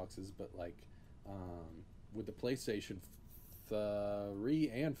Xboxes, but, like, with the PlayStation 3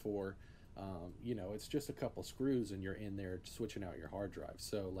 and 4, it's just a couple screws and you're in there switching out your hard drive.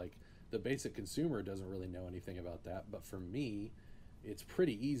 So, like, the basic consumer doesn't really know anything about that, but for me... it's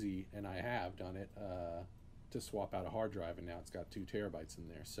pretty easy, and I have done it, to swap out a hard drive, and now it's got 2 terabytes in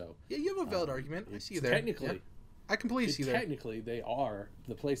there. So yeah, you have a valid argument. I see you there. Technically, I completely see that. Technically, they are.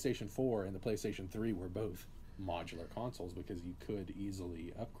 The PlayStation 4 and the PlayStation 3 were both modular consoles because you could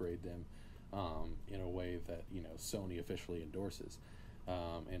easily upgrade them in a way that Sony officially endorses.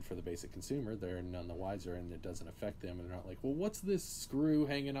 And for the basic consumer, they're none the wiser, and it doesn't affect them, and they're not like, well, what's this screw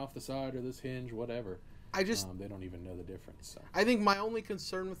hanging off the side or this hinge, whatever. I just they don't even know the difference. So. I think my only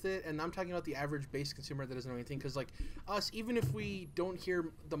concern with it, and I'm talking about the average base consumer that doesn't know anything, because like us, even if we don't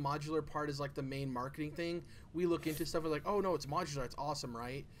hear the modular part as like the main marketing thing, we look into stuff and like, oh no, it's modular, it's awesome,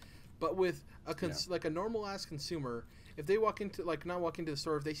 right? But with a like a normal ass consumer, if they walk into not walk into the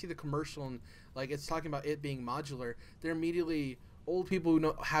store, if they see the commercial and like it's talking about it being modular, they're immediately old people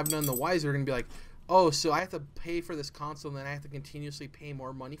who have none the wiser are gonna be like, oh, so I have to pay for this console and then I have to continuously pay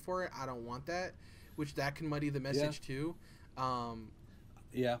more money for it. I don't want that. Which that can muddy the message too.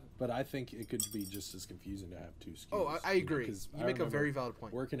 Yeah, but I think it could be just as confusing to have two SKUs. Oh, I agree. You make a very valid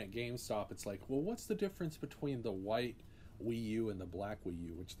point. Working at GameStop, it's like, well, what's the difference between the white Wii U and the black Wii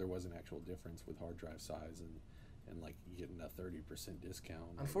U? Which there was an actual difference with hard drive size and like getting a 30% discount.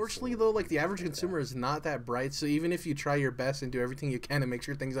 Unfortunately, though, like the average consumer is not that bright. So even if you try your best and do everything you can to make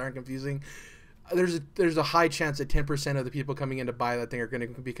sure things aren't confusing, there's a high chance that 10% of the people coming in to buy that thing are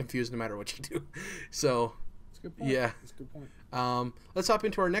going to be confused no matter what you do. So, that's a good point. Yeah. That's a good point. Let's hop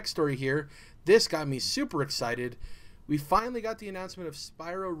into our next story here. This got me super excited. We finally got the announcement of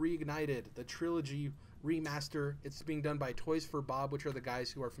Spyro Reignited, the trilogy remaster. It's being done by Toys for Bob, which are the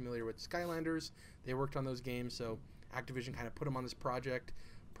guys who are familiar with Skylanders. They worked on those games, so Activision kind of put them on this project.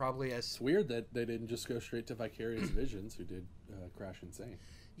 Probably as it's weird that they didn't just go straight to Vicarious Visions, who did Crash Insane.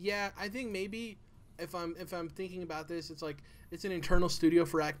 Yeah, I think maybe if I'm thinking about this, it's like it's an internal studio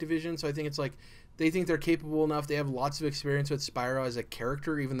for Activision, so I think it's like they think they're capable enough. They have lots of experience with Spyro as a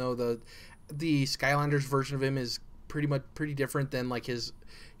character, even though the Skylanders version of him is pretty different than like his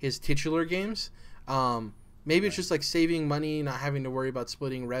titular games. Maybe it's just like saving money, not having to worry about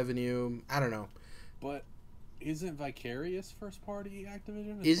splitting revenue. I don't know. But isn't Vicarious first party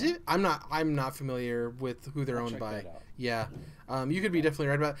Activision? Is it? I'm not familiar with who they're owned by. Yeah. You could be definitely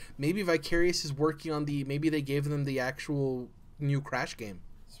right about it. Maybe Vicarious is working on maybe they gave them the actual new Crash game.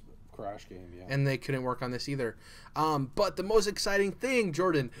 Crash game, yeah. And they couldn't work on this either. But the most exciting thing,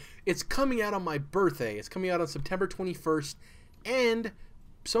 Jordan, it's coming out on my birthday. It's coming out on September 21st, and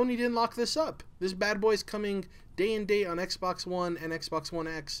Sony didn't lock this up. This bad boy's coming day and date on Xbox One and Xbox One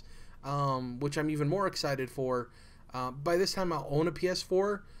X, which I'm even more excited for. By this time, I'll own a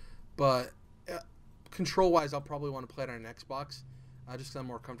PS4, but control-wise, I'll probably want to play it on an Xbox, just because I'm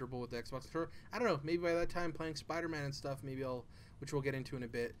more comfortable with the Xbox controller. I don't know. Maybe by that time, playing Spider-Man and stuff, which we'll get into in a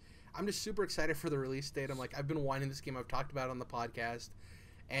bit. I'm just super excited for the release date. I've been wanting this game. I've talked about it on the podcast,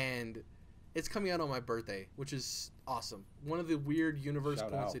 and it's coming out on my birthday, which is awesome. One of the weird universe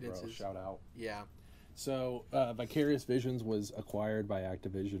coincidences. Shout out. Yeah. So, Vicarious Visions was acquired by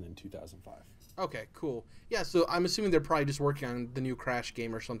Activision in 2005. Okay, cool. Yeah, so I'm assuming they're probably just working on the new Crash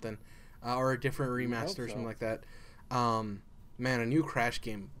game or something, or a different remaster or something like that. Man, a new Crash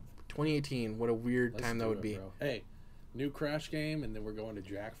game, 2018. What a weird time that would be. Bro. Hey, new Crash game, and then we're going to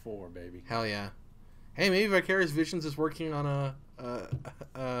Jack 4, baby. Hell yeah. Hey, maybe Vicarious Visions is working on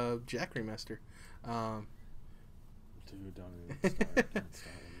a Jack remaster. Dude, don't even start.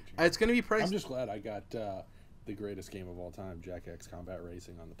 It's going to be priced. I'm just glad I got the greatest game of all time, Jack X Combat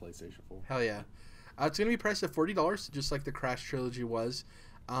Racing, on the PlayStation 4. Hell yeah. It's going to be priced at $40, just like the Crash Trilogy was.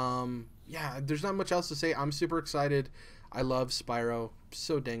 Yeah, there's not much else to say. I'm super excited. I love Spyro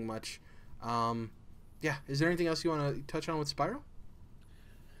so dang much. Yeah, is there anything else you want to touch on with Spyro?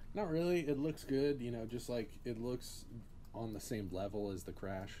 Not really. It looks good, just like it looks on the same level as the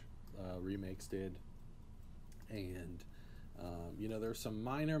Crash remakes did. And, there's some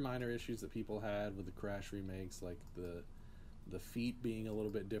minor issues that people had with the Crash remakes, like the feet being a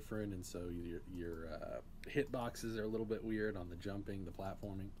little bit different, and so your hitboxes are a little bit weird on the jumping, the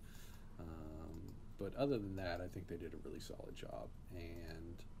platforming. But other than that, I think they did a really solid job.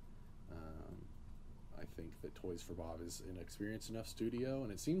 And I think that Toys for Bob is an experienced enough studio,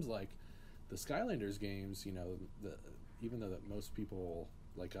 and it seems like the Skylanders games, even though that most people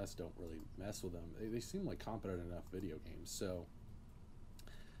like us don't really mess with them, they seem like competent enough video games. So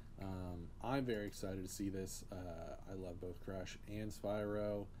I'm very excited to see this. I love both Crash and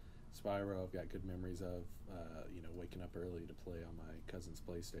Spyro. I've got good memories of, waking up early to play on my cousin's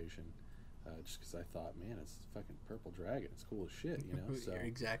PlayStation. Just because I thought, man, it's fucking Purple Dragon. It's cool as shit, So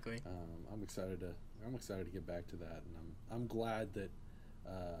exactly. I'm excited to get back to that, and I'm glad that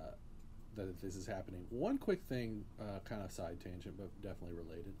that this is happening. One quick thing, kind of side tangent, but definitely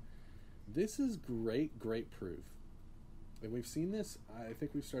related. This is great proof, and we've seen this. I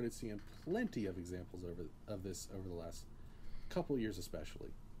think we've started seeing plenty of examples of this over the last couple years,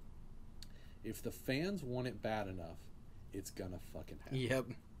 especially. If the fans want it bad enough, it's gonna fucking happen. Yep.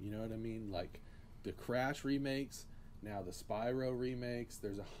 You know what I mean? Like the Crash remakes, now the Spyro remakes.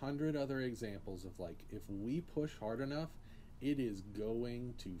 There's 100 other examples of like, if we push hard enough, it is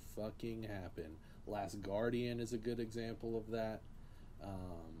going to fucking happen. Last Guardian is a good example of that.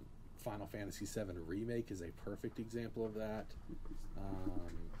 Final Fantasy VII Remake is a perfect example of that.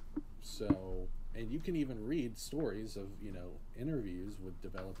 And you can even read stories of, interviews with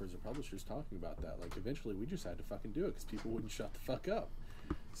developers or publishers talking about that. Like, eventually we just had to fucking do it because people wouldn't shut the fuck up.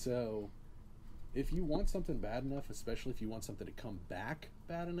 So, if you want something bad enough, especially if you want something to come back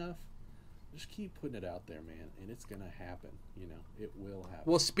bad enough, just keep putting it out there, man, and it's gonna happen. It will happen.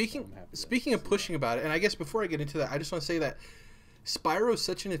 Well, speaking of pushing about it, and I guess before I get into that, I just want to say that Spyro is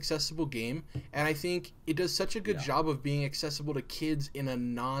such an accessible game, and I think it does such a good job of being accessible to kids in a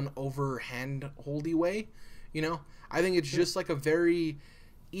non-over-hand-holdy way. I think it's just like a very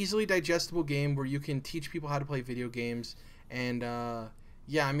easily digestible game where you can teach people how to play video games, and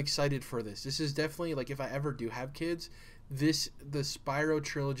I'm excited for this. This is definitely, like, if I ever do have kids, the Spyro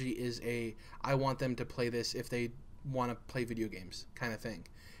Trilogy is I want them to play this if they want to play video games kind of thing.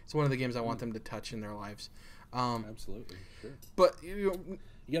 It's one of the games I want them to touch in their lives. Absolutely, sure. But you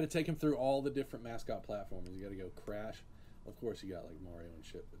got to take them through all the different mascot platforms. You got to go Crash. Of course, you got like Mario and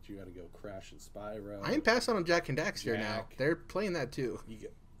shit, but you got to go Crash and Spyro. I ain't passing on Jack and Daxter now. They're playing that too.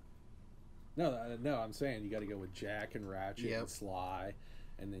 No, I'm saying you got to go with Jack and Ratchet and Sly,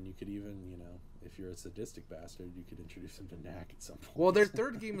 and then you could even, if you're a sadistic bastard, you could introduce them to Knack at some point. Well, their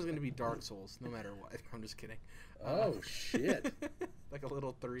third game was going to be Dark Souls, no matter what. I'm just kidding. Oh shit! Like a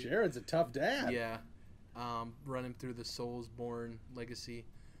little 3. Jerrad's a tough dad. Yeah. Run him through the Soulsborne legacy.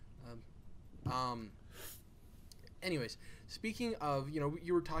 Anyways, speaking of,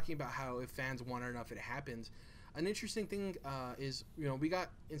 you were talking about how if fans want it enough, it happens. An interesting thing is, we got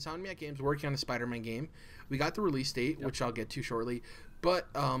Insomniac Games working on a Spider-Man game. We got the release date, which I'll get to shortly. But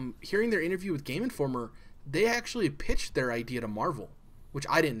hearing their interview with Game Informer, they actually pitched their idea to Marvel, which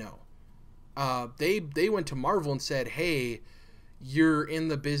I didn't know. They went to Marvel and said, hey, you're in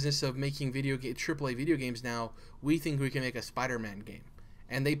the business of making AAA video games now. We think we can make a Spider-Man game.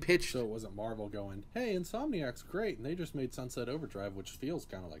 And they pitched... So it wasn't Marvel going, hey, Insomniac's great, and they just made Sunset Overdrive, which feels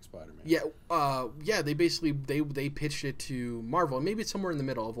kind of like Spider-Man. Yeah, they basically, they pitched it to Marvel. And maybe it's somewhere in the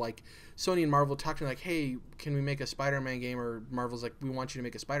middle of, like, Sony and Marvel talking like, hey, can we make a Spider-Man game? Or Marvel's like, we want you to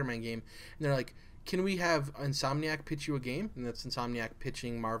make a Spider-Man game. And they're like, can we have Insomniac pitch you a game? And that's Insomniac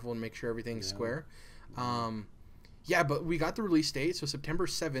pitching Marvel and make sure everything's square. Yeah, but we got the release date, so September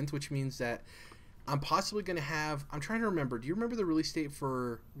 7th, which means that I'm possibly going to have... I'm trying to remember. Do you remember the release date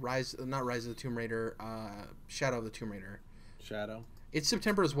for not Rise of the Tomb Raider, Shadow of the Tomb Raider? Shadow? It's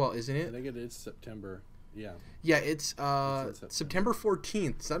September as well, isn't it? I think it is September, yeah. Yeah, it's September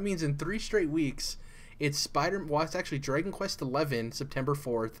 14th. So that means in 3 straight weeks, it's it's actually Dragon Quest XI, September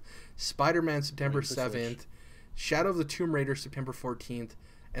 4th, Spider-Man, September 7th, Shadow of the Tomb Raider, September 14th,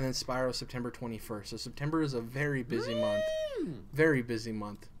 and then Spyro, September 21st. So September is a very busy month. Very busy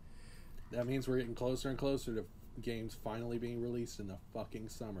month. That means we're getting closer and closer to games finally being released in the fucking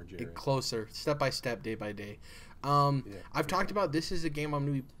summer, Jerry. Closer, step by step, day by day. I've talked about this is a game I'm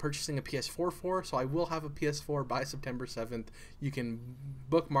going to be purchasing a PS4 for, so I will have a PS4 by September 7th. You can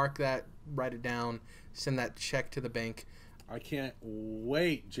bookmark that, write it down, send that check to the bank. I can't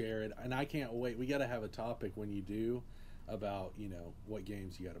wait, Jerrad, and I can't wait. We got to have a topic when you do about, what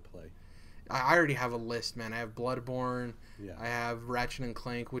games you got to play. I already have a list, man. I have Bloodborne. Yeah. I have Ratchet and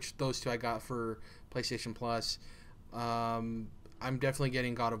Clank, which those two I got for PlayStation Plus. I'm definitely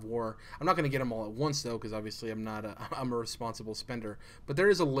getting God of War. I'm not going to get them all at once, though, because obviously I'm a responsible spender. But there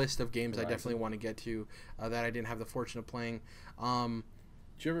is a list of games I definitely want to get to that I didn't have the fortune of playing.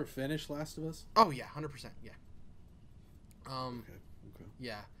 Did you ever finish Last of Us? Oh, yeah, 100%, yeah. Okay.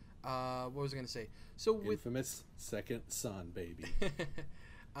 Yeah. What was I going to say? So with Infamous Second Son, baby.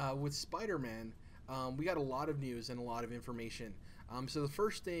 With Spider-Man, we got a lot of news and a lot of information. So the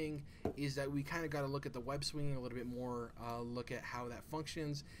first thing is that we kind of got to look at the web swinging a little bit more, look at how that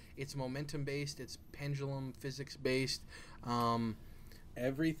functions. It's momentum-based, it's pendulum physics-based.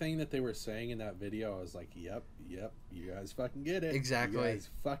 Everything that they were saying in that video, I was like, yep, you guys fucking get it. Exactly. You guys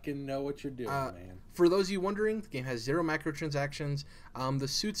fucking know what you're doing, man. For those of you wondering, the game has 0 microtransactions. The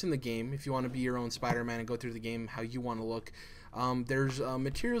suits in the game, if you want to be your own Spider-Man and go through the game how you want to look, there's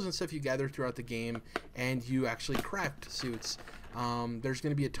materials and stuff you gather throughout the game, and you actually craft suits. There's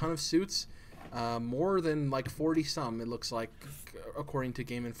going to be a ton of suits, more than like 40 some, it looks like, according to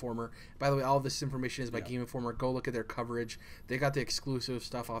Game Informer. By the way, all of this information is by Game Informer. Go look at their coverage. They got the exclusive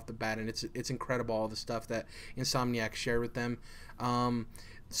stuff off the bat, and it's incredible, all the stuff that Insomniac shared with them.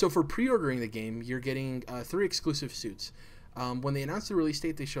 So for pre-ordering the game, you're getting 3 exclusive suits. When they announced the release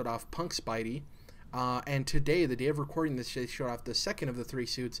date, they showed off Punk Spidey, And today, the day of recording this, they showed off the second of the 3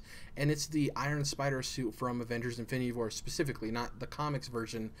 suits, and it's the Iron Spider suit from Avengers Infinity War specifically, not the comics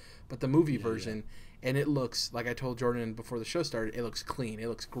version, but the movie version. Yeah. And it looks, like I told Jordan before the show started, it looks clean. It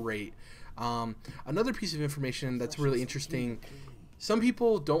looks great. Another piece of information that's really interesting, some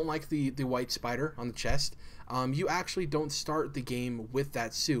people don't like the white spider on the chest. You actually don't start the game with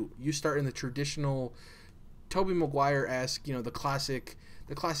that suit. You start in the traditional Tobey Maguire-esque, the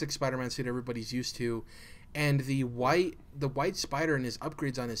classic Spider-Man suit everybody's used to, and the white spider and his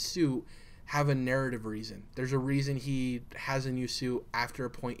upgrades on his suit have a narrative reason. There's a reason he has a new suit after a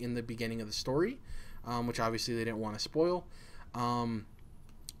point in the beginning of the story, which obviously they didn't want to spoil.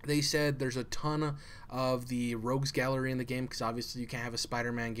 They said there's a ton of the rogues gallery in the game, because obviously you can't have a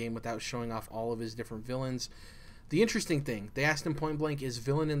Spider-Man game without showing off all of his different villains. The interesting thing, they asked him point blank, is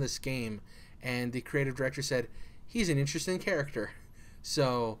villain in this game? And the creative director said, he's an interesting character.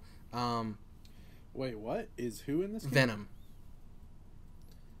 So, wait, what? Is who in this game? Venom.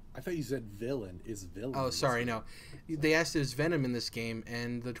 I thought you said villain. Is villain? Oh, sorry, no. They asked, is Venom in this game?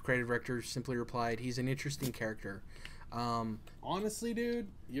 And the creative director simply replied, he's an interesting character. Honestly, dude,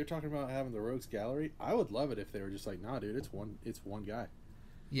 you're talking about having the rogues gallery. I would love it if they were just like, nah, dude, it's one guy.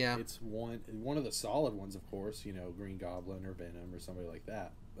 Yeah. It's one of the solid ones, of course, Green Goblin or Venom or somebody like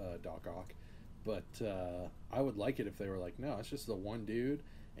that, Doc Ock. But I would like it if they were like, no, it's just the one dude,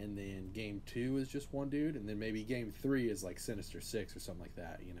 and then game 2 is just one dude, and then maybe game 3 is like Sinister Six or something like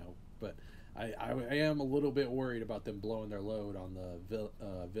that, But I am a little bit worried about them blowing their load on the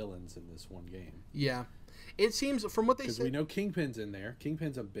villains in this one game. Yeah. It seems, from what they said... Because we know Kingpin's in there.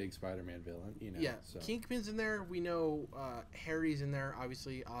 Kingpin's a big Spider-Man villain, Yeah, so. Kingpin's in there. We know Harry's in there,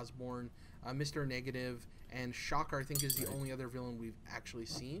 obviously, Osborn, Mr. Negative, and Shocker, I think, is the only other villain we've actually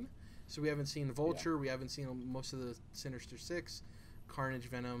seen. So we haven't seen Vulture. Yeah. We haven't seen most of the Sinister Six, Carnage,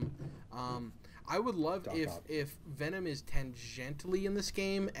 Venom. I would love if Venom is tangentially in this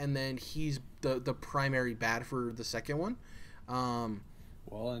game, and then he's the primary bad for the second one.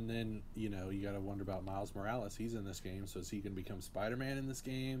 Well, and then, you got to wonder about Miles Morales. He's in this game, so is he going to become Spider-Man in this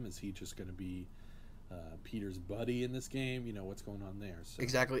game? Is he just going to be Peter's buddy in this game? What's going on there? So,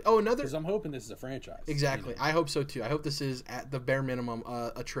 exactly. Oh, another... Because I'm hoping this is a franchise. Exactly. I hope so, too. I hope this is, at the bare minimum,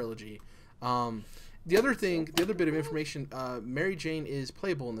 a trilogy. The other bit of information, Mary Jane is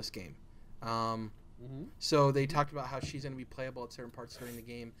playable in this game. So they talked about how she's going to be playable at certain parts during the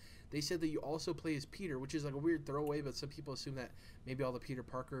game. They said that you also play as Peter, which is like a weird throwaway, but some people assume that maybe all the Peter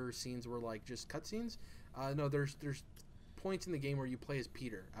Parker scenes were like just cutscenes. No, there's points in the game where you play as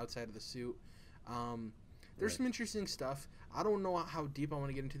Peter outside of the suit. There's some interesting stuff. I don't know how deep I want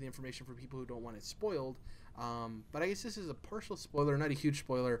to get into the information for people who don't want it spoiled, but I guess this is a partial spoiler, not a huge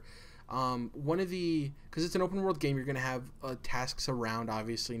spoiler. Because it's an open world game, you're going to have tasks around,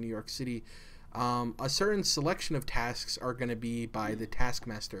 obviously, New York City. A certain selection of tasks are going to be by the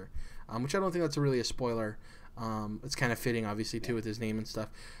Taskmaster, which I don't think that's really a spoiler. It's kind of fitting, obviously, too, with his name and stuff.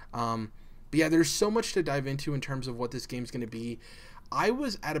 But yeah, there's so much to dive into in terms of what this game's going to be. I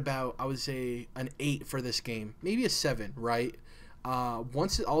was at about, I would say, an 8 for this game, maybe a 7, right?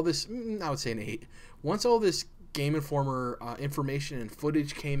 Once all this, I would say an 8. Once all this Game Informer information and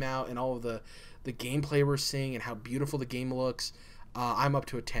footage came out, and all of the gameplay we're seeing and how beautiful the game looks, I'm up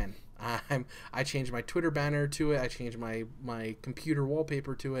to a 10. I changed my Twitter banner to it. I changed my computer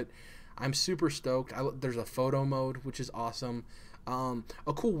wallpaper to it. I'm super stoked. There's a photo mode, which is awesome.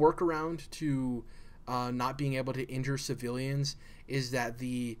 A cool workaround to not being able to injure civilians is that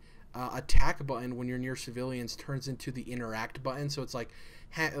the attack button when you're near civilians turns into the interact button. So it's like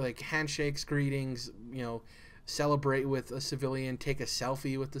handshakes, greetings, celebrate with a civilian, take a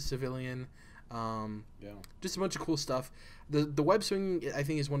selfie with the civilian. Just a bunch of cool stuff. The web swinging, I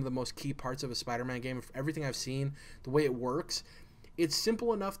think, is one of the most key parts of a Spider-Man game. Everything I've seen, the way it works, it's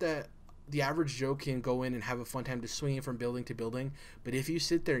simple enough that the average Joe can go in and have a fun time just swinging from building to building. But if you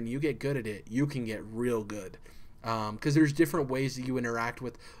sit there and you get good at it, you can get real good. Because there's different ways that you interact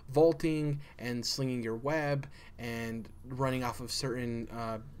with vaulting and slinging your web and running off of certain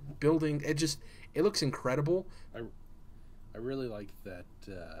buildings. It looks incredible. I really like that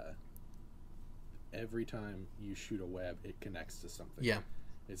every time you shoot a web, it connects to something. Yeah.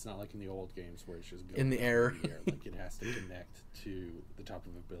 It's not like in the old games where it's just going in the air. Like it has to connect to the top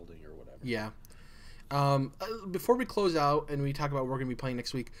of a building or whatever. Yeah. Before we close out and we talk about what we're going to be playing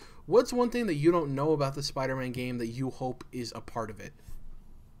next week, what's one thing that you don't know about the Spider-Man game that you hope is a part of it?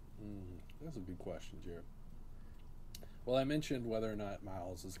 That's a good question, Jerrad. Well, I mentioned whether or not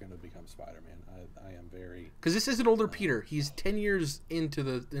Miles is going to become Spider-Man. I am very... Because this is an older Peter. He's 10 years into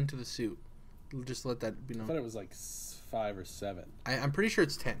the suit. Just let that be known. I thought it was like 5 or 7. I'm pretty sure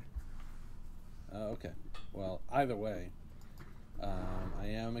it's 10. Okay. Well, either way, I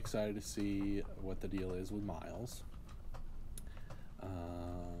am excited to see what the deal is with Miles.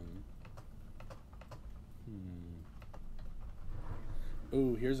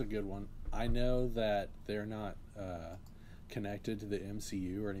 Ooh, here's a good one. I know that they're not connected to the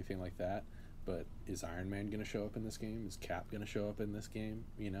MCU or anything like that, but is Iron Man going to show up in this game? Is Cap going to show up in this game?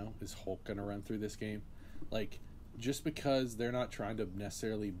 You know, is Hulk going to run through this game? Like, just because they're not trying to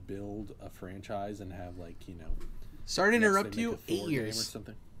necessarily build a franchise and have, like, you know... Sorry to interrupt you. 8 years. Or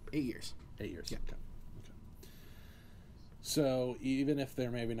something. 8 years. 8 years. Yeah. Okay. So even if they're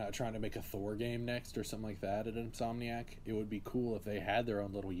maybe not trying to make a Thor game next or something like that at Insomniac, it would be cool if they had their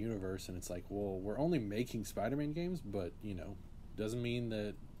own little universe. And it's like, well, we're only making Spider-Man games, but, you know, doesn't mean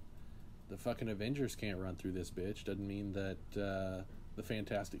that the fucking Avengers can't run through this bitch. Doesn't mean that the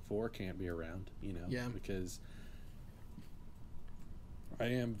Fantastic Four can't be around, you know? Yeah. Because I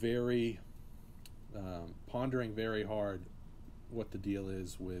am very pondering very hard what the deal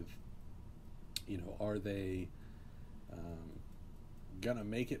is with, you know, are they gonna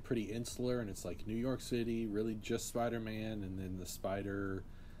make it pretty insular and it's like New York City, really just Spider-Man, and then the Spider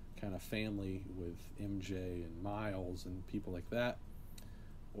kind of family with MJ and Miles and people like that?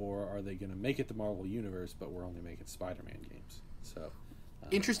 Or are they gonna make it the Marvel Universe, but we're only making Spider-Man games? So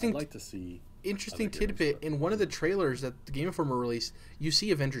interesting. I'd like to see interesting tidbit in one of the trailers that the Game Informer released. You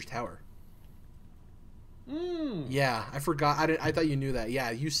see Avengers Tower. Yeah, I forgot. I thought you knew that.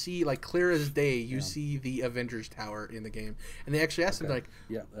 Yeah, you see, like, clear as day, you see the Avengers Tower in the game. And they actually asked them, like...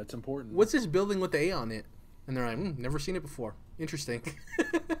 Yeah, that's important. What's this building with the A on it? And they're like, never seen it before. Interesting.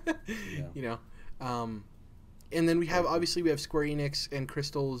 You know? And then we have, obviously, we have Square Enix and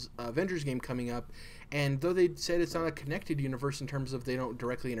Crystal's Avengers game coming up. And though they said it's not a connected universe in terms of they don't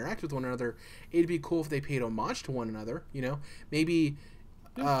directly interact with one another, it'd be cool if they paid homage to one another, you know? Maybe...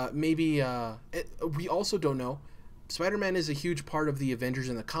 we also don't know. Spider-Man is a huge part of the Avengers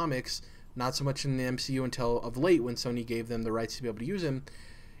in the comics, not so much in the MCU until of late when Sony gave them the rights to be able to use him.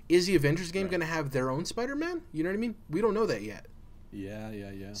 Is the Avengers game going to have their own Spider-Man? You know what I mean? We don't know that yet. Yeah.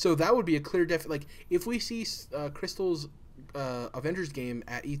 So that would be a clear like, if we see Crystal's Avengers game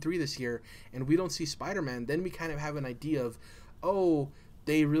at E3 this year and we don't see Spider-Man, then we kind of have an idea of, oh,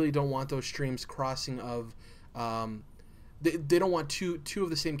 they really don't want those streams crossing of... They don't want two of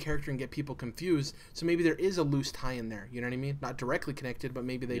the same character and get people confused. So maybe there is a loose tie in there. You know what I mean? Not directly connected, but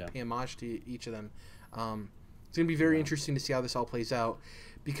maybe they pay homage to each of them. It's going to be very interesting to see how this all plays out.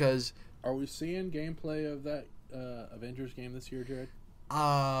 Because... Are we seeing gameplay of that Avengers game this year, Jerrad?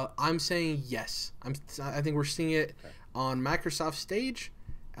 I'm saying yes. I think we're seeing it on Microsoft stage.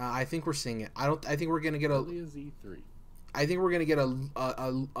 I think we're seeing it. I think we're going to get early as E3. I think we're going to get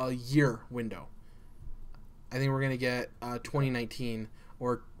a year window. I think we're going to get 2019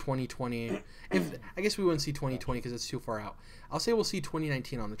 or 2020. I guess we wouldn't see 2020 because it's too far out. I'll say we'll see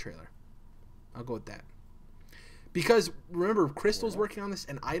 2019 on the trailer. I'll go with that. Because, remember, Crystal's working on this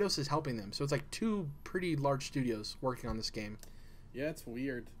and Eidos is helping them. So it's like two pretty large studios working on this game. Yeah, it's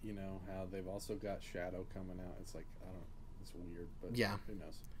weird, you know, how they've also got Shadow coming out. It's like, I don't know, it's weird, but who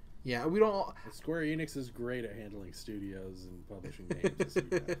knows? Yeah, we don't... Square Enix is great at handling studios and publishing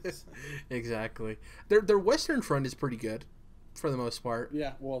games. Exactly. Their Western front is pretty good, for the most part.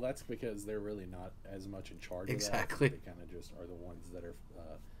 Yeah, well, that's because they're really not as much in charge of that. Exactly. They kind of just are the ones that are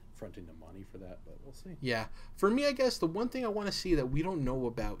fronting the money for that, but we'll see. Yeah. For me, I guess, the one thing I want to see that we don't know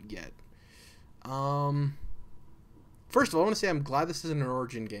about yet... First of all, I want to say I'm glad this isn't an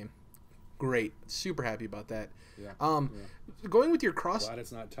Origin game. Great. Super happy about that. Yeah. Going with your cross... Glad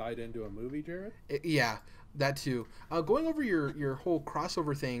it's not tied into a movie, Jerrad? Yeah, that too. Going over your whole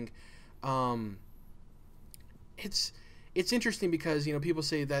crossover thing, it's interesting because, you know, people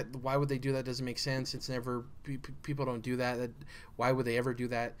say that why would they do that? Doesn't make sense. It's never... People don't do that. Why would they ever do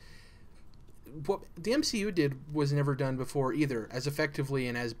that? What the MCU did was never done before either, as effectively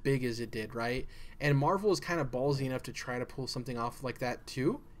and as big as it did, right? And Marvel is kind of ballsy enough to try to pull something off like that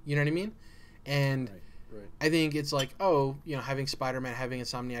too. You know what I mean? And... Right. I think it's like, oh, you know, having Spider-Man, having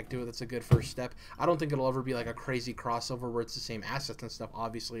Insomniac do it, that's a good first step. I don't think it'll ever be like a crazy crossover where it's the same assets and stuff,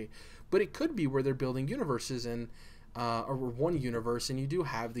 obviously. But it could be where they're building universes and or one universe, and you do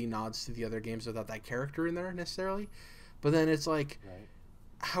have the nods to the other games without that character in there necessarily. But then it's like,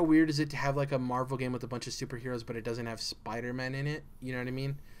 how weird is it to have like a Marvel game with a bunch of superheroes, but it doesn't have Spider-Man in it? You know what I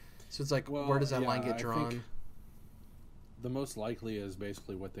mean? So it's like, where does that line get drawn? I think the most likely is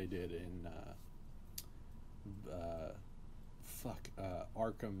basically what they did in...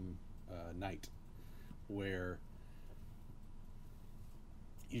 Arkham Knight, where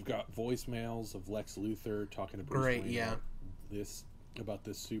you've got voicemails of Lex Luthor talking to Bruce Wayne about this about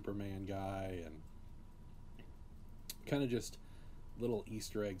this Superman guy, and kind of just little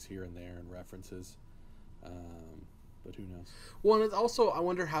Easter eggs here and there and references. But who knows? Well, and it's also, I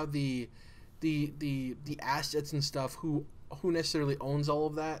wonder how the assets and stuff, who necessarily owns all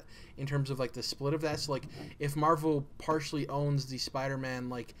of that in terms of like the split of that. So like if Marvel partially owns the Spider-Man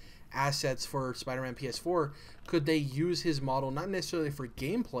like assets for Spider-Man PS4, could they use his model not necessarily for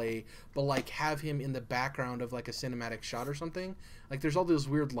gameplay, but like have him in the background of like a cinematic shot or something? Like there's all those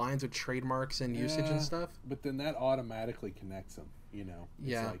weird lines with trademarks and usage and stuff. But then that automatically connects them, you know?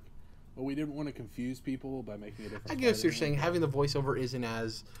 It's like, well, we didn't want to confuse people by making a different. I guess you're saying having the voiceover isn't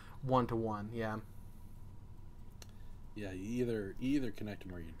as one-to-one, yeah. Yeah, you either connect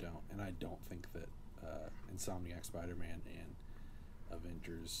them or you don't, and I don't think that Insomniac Spider-Man and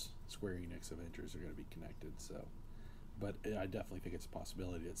Square Enix Avengers are going to be connected. So, but I definitely think it's a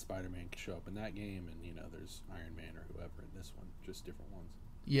possibility that Spider-Man could show up in that game, and you know, there's Iron Man or whoever in this one, just different ones.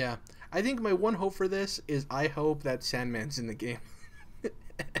 Yeah, I think my one hope for this is I hope that Sandman's in the game.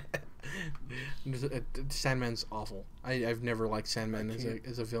 Sandman's awful. I've never liked Sandman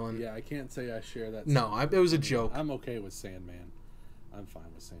as a villain. Yeah, I can't say I share that. No, it was a joke. I'm okay with Sandman. I'm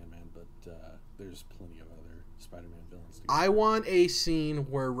fine with Sandman, but there's plenty of other Spider-Man villains. I want a scene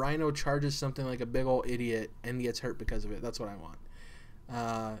where Rhino charges something like a big old idiot and gets hurt because of it. That's what I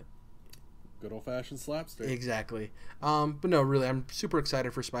want. Good old-fashioned slapstick. Exactly. But no, really, I'm super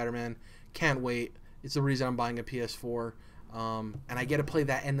excited for Spider-Man. Can't wait. It's the reason I'm buying a PS4. And I get to play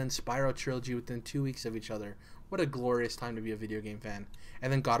that and then Spyro Trilogy within 2 weeks of each other. What a glorious time to be a video game fan.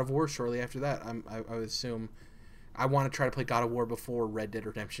 And then God of War shortly after that. I would assume I want to try to play God of War before Red Dead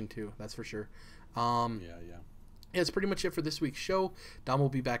Redemption 2. That's for sure. Yeah, that's pretty much it for this week's show. Dom will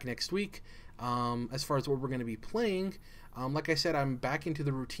be back next week. As far as what we're going to be playing, like I said, I'm back into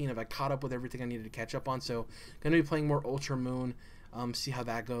the routine of I caught up with everything I needed to catch up on. So going to be playing more Ultra Moon. See how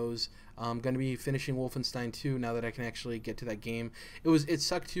that goes. I'm going to be finishing Wolfenstein 2 now that I can actually get to that game. It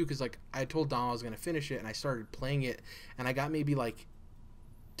sucked too because like I told Dom I was going to finish it and I started playing it and I got maybe like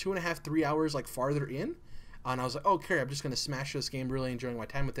 2.5, 3 hours like farther in. And I was like, okay, I'm just going to smash this game, really enjoying my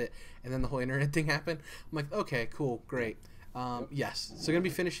time with it. And then the whole internet thing happened. I'm like, okay, cool, great. Yes, so going to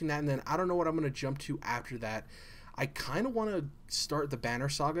be finishing that, and then I don't know what I'm going to jump to after that. I kind of want to start the Banner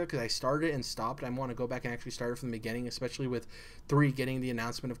Saga because I started it and stopped. I want to go back and actually start it from the beginning, especially with 3 getting the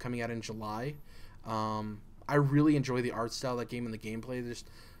announcement of coming out in July. I really enjoy the art style of that game and the gameplay.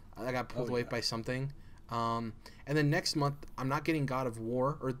 I got pulled away by something. And then next month, I'm not getting God of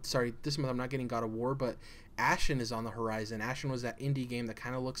War, this month I'm not getting God of War, but Ashen is on the horizon. Ashen was that indie game that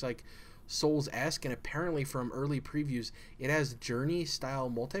kind of looks like Souls-esque, and apparently from early previews, it has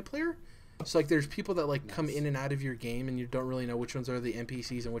Journey-style multiplayer. So like there's people that like come in and out of your game and you don't really know which ones are the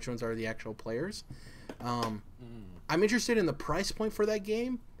NPCs and which ones are the actual players. I'm interested in the price point for that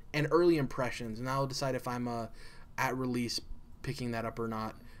game and early impressions, and I'll decide if I'm at release picking that up or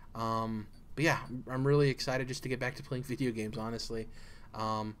not. But yeah, I'm really excited just to get back to playing video games, honestly.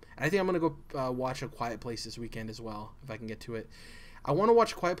 And I think I'm going to go watch A Quiet Place this weekend as well, if I can get to it. I want to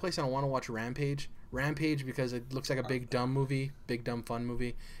watch Quiet Place and I want to watch Rampage. Rampage because it looks like a big dumb movie, big dumb fun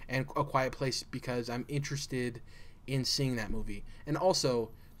movie, and A Quiet Place because I'm interested in seeing that movie. And also,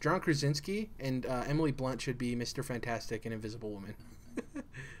 John Krasinski and Emily Blunt should be Mr. Fantastic and Invisible Woman.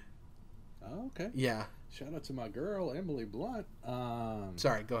 Oh, okay. Yeah. Shout out to my girl, Emily Blunt.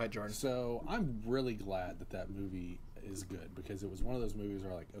 Sorry, go ahead, Jordan. So I'm really glad that movie is good because it was one of those movies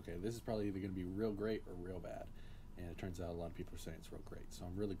where like, okay, this is probably either going to be real great or real bad. And it turns out a lot of people are saying it's real great. So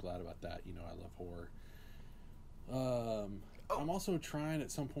I'm really glad about that. You know, I love horror. I'm also trying at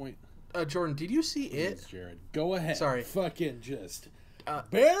some point... Jordan, did you see it? Jerrad, go ahead. Sorry. Fucking just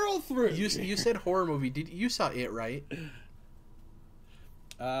barrel through. You said horror movie. You saw it, right?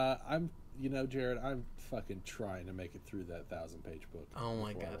 Jerrad, I'm fucking trying to make it through that 1,000-page book. Oh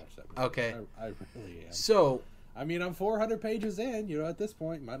my god. Okay. I really am. So... I mean, I'm 400 pages in. You know, at this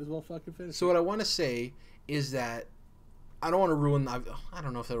point, might as well fucking finish. So what I want to say is that I don't want to ruin. I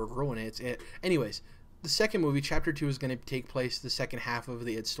don't know if that would ruin it. Anyways, the second movie, Chapter 2, is going to take place the second half of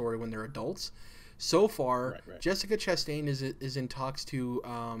the It story when they're adults. So far, right. Jessica Chastain is in talks to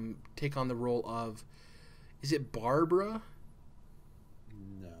take on the role of. Is it Barbara?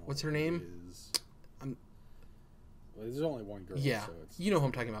 No. What's her name? Well, there's only one girl. Yeah, so it's... you know who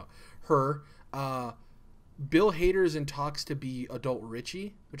I'm talking about. Her. Bill Hader's in talks to be adult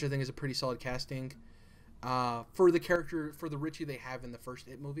Richie, which I think is a pretty solid casting for the character, for the Richie they have in the first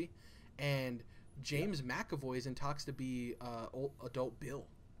It movie. And James McAvoy is in talks to be adult Bill.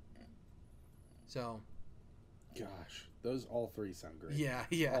 So, gosh, those all three sound great. Yeah,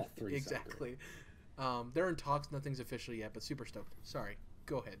 all three exactly. They're in talks. Nothing's official yet, but super stoked. Sorry.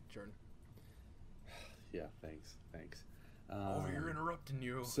 Go ahead, Jordan. Yeah, thanks. Over here interrupting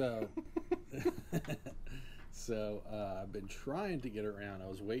you. So, I've been trying to get around. I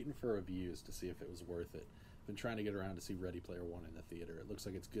was waiting for reviews to see if it was worth it. Been trying to get around to see Ready Player One in the theater. It looks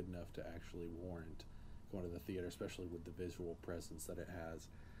like it's good enough to actually warrant going to the theater, especially with the visual presence that it has.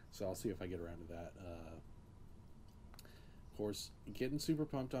 So I'll see if I get around to that. Of course, getting super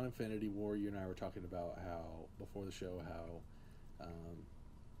pumped on Infinity War. You and I were talking about how before the show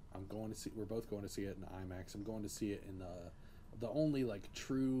I'm going to see. We're both going to see it in IMAX. I'm going to see it in the only like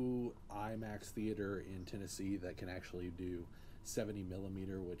true IMAX theater in Tennessee that can actually do 70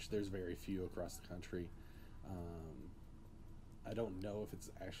 millimeter, which there's very few across the country. I don't know if it's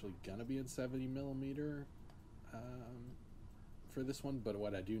actually gonna be in 70 millimeter for this one, but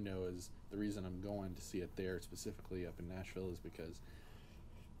what I do know is the reason I'm going to see it there specifically up in Nashville is because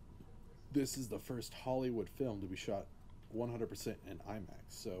this is the first Hollywood film to be shot 100% in IMAX.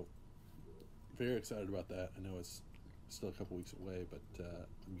 So very excited about that. I know it's still a couple weeks away, but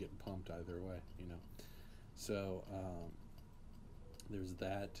I'm getting pumped either way, you know. So there's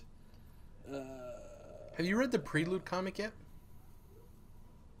that. Have you read the Prelude comic yet?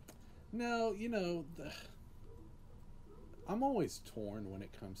 No, you know, I'm always torn when it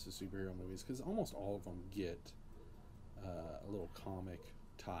comes to superhero movies because almost all of them get a little comic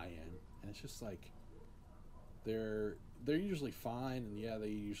tie-in, and it's just like they're usually fine, and yeah, they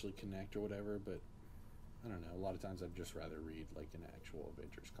usually connect or whatever, but I don't know. A lot of times I'd just rather read like an actual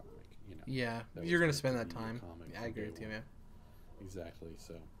Avengers comic, you know. Yeah, you're gonna spend that time. Yeah, I agree with you, man. Exactly.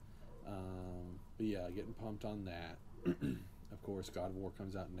 So, but yeah, getting pumped on that. Of course, God of War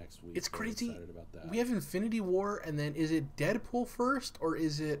comes out next week. It's crazy. Excited about that. We have Infinity War, and then is it Deadpool first or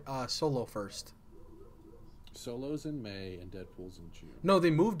is it Solo first? Solo's in May and Deadpool's in June. No,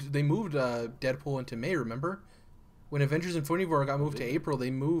 they moved Deadpool into May. Remember, when Avengers Infinity War got moved to April,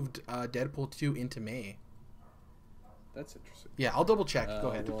 they moved Deadpool 2 into May. That's interesting. Yeah, I'll double check.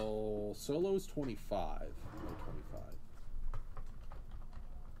 Go ahead. Well, Solo's 25. May 25.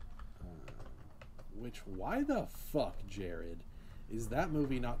 Why the fuck, Jerrad, is that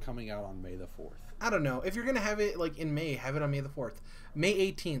movie not coming out on May the 4th? I don't know. If you're gonna have it like in May, have it on May the 4th. May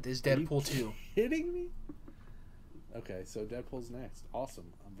 18th is Deadpool 2. Are you kidding me? Okay, so Deadpool's next.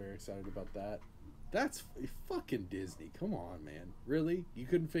 Awesome. I'm very excited about that. That's fucking Disney. Come on, man. Really? You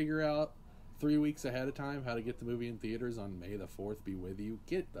couldn't figure out 3 weeks ahead of time how to get the movie in theaters on May the 4th be with you?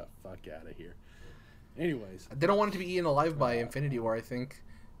 Get the fuck out of here. Anyways. They don't want it to be eaten alive by Infinity War, I think.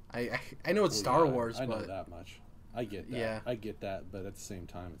 I know it's Star Wars, but... I know that much. I get that. Yeah. I get that, but at the same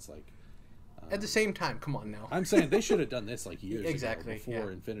time, it's like... at the same time, come on now. I'm saying they should have done this like years ago before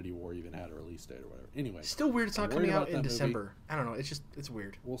yeah. Infinity War even had a release date or whatever. Anyway. Still weird it's not coming out in December. Movie. I don't know. It's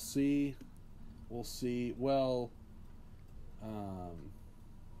weird. We'll see. Well,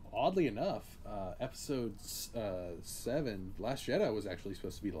 oddly enough, episode 7, Last Jedi, was actually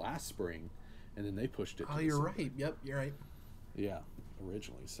supposed to be last spring, and then they pushed it to you're December. right. Yep, you're right. Yeah,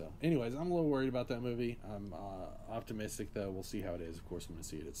 originally. So, anyways, I'm a little worried about that movie. I'm optimistic, though. We'll see how it is. Of course, I'm going to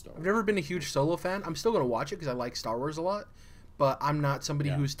see it at Star Wars. I've never been a huge Solo fan. I'm still going to watch it because I like Star Wars a lot, but I'm not somebody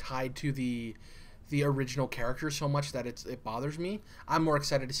who's tied to the original characters so much that it bothers me. I'm more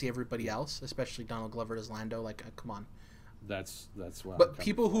excited to see everybody else, especially Donald Glover as Lando. Like, come on. That's what. But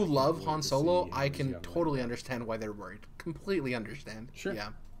people who love Han Solo, I can totally understand why they're worried. Completely understand. Sure. Yeah.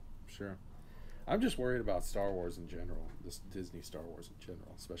 Sure. I'm just worried about Star Wars in general. This Disney Star Wars in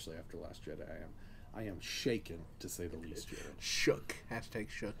general, especially after Last Jedi. I am shaken, to say the least. Jared. Shook. Hashtag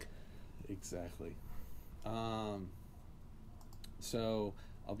shook. Exactly. So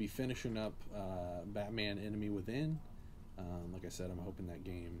I'll be finishing up Batman Enemy Within. Like I said, I'm hoping that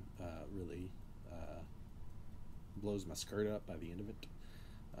game really blows my skirt up by the end of it.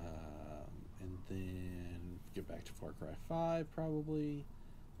 And then get back to Far Cry 5 probably.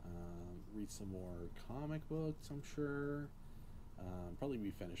 Read some more comic books, I'm sure. Probably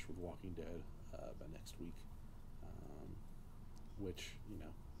be finished with Walking Dead by next week. Which, you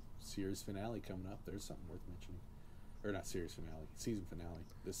know, series finale coming up. There's something worth mentioning. Or not series finale, season finale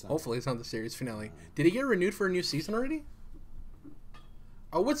this summer. Hopefully it's not the series finale. Did it get renewed for a new season already?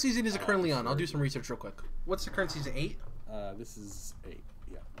 Oh, what season is it currently on? I'll do some research real quick. What's the current season? 8? This is 8.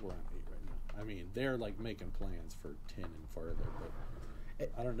 Yeah, we're on 8 right now. I mean, they're like making plans for 10 and further, but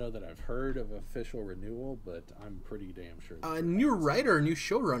I don't know that I've heard of official renewal, but I'm pretty damn sure. New writer, new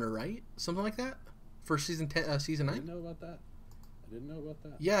showrunner, right? Something like that for season 10, season 9. I didn't know about that.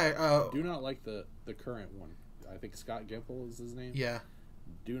 Yeah. I do not like the current one. I think Scott Gimple is his name. Yeah.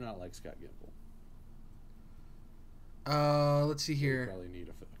 Do not like Scott Gimple. Let's see here. You probably need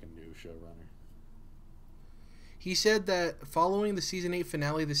a fucking new showrunner. He said that following the season 8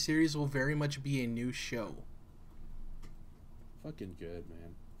 finale, the series will very much be a new show. Fucking good,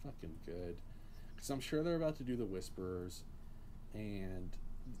 man. Fucking good. Because I'm sure they're about to do the Whisperers. And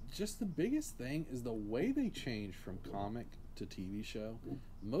just the biggest thing is the way they change from comic to TV show.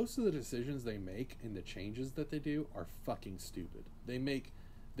 Most of the decisions they make and the changes that they do are fucking stupid. They make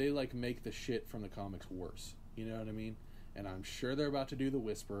the shit from the comics worse. You know what I mean? And I'm sure they're about to do the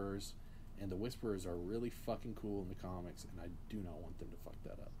Whisperers. And the Whisperers are really fucking cool in the comics. And I do not want them to fuck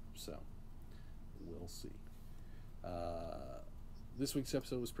that up. So, we'll see. This week's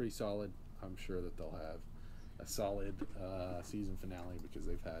episode was pretty solid. I'm sure that they'll have a solid season finale because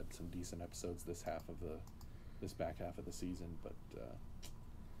they've had some decent episodes this back half of the season. But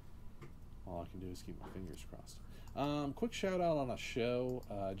all I can do is keep my fingers crossed. Quick shout out on a show.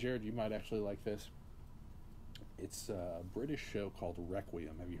 Jerrad, you might actually like this. It's a British show called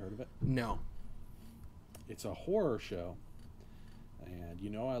Requiem. Have you heard of it? No. It's a horror show. And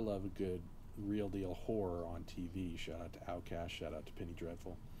you know I love a good real deal horror on TV. Shout out to Outcast. Shout out to Penny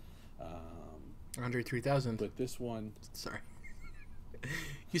Dreadful. Andre 3000. But this one... Sorry.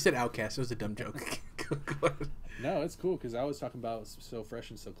 You said Outcast. It was a dumb joke. Go ahead. No, it's cool because I was talking about So Fresh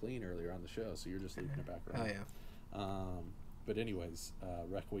and So Clean earlier on the show, so you're just leaving it back around. Oh, yeah. But anyways,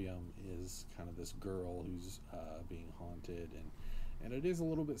 Requiem is kind of this girl who's being haunted, and it is a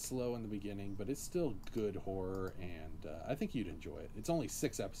little bit slow in the beginning, but it's still good horror, and I think you'd enjoy it. It's only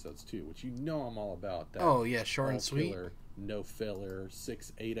 6 episodes, too, which you know I'm all about. That oh, yeah, short and sweet. Killer, no filler.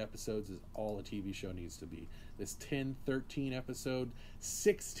 6-8 episodes is all a TV show needs to be. This 10, 13 episode,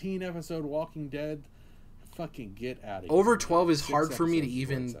 16 episode Walking Dead, fucking get out of here. Over 12 is hard for me to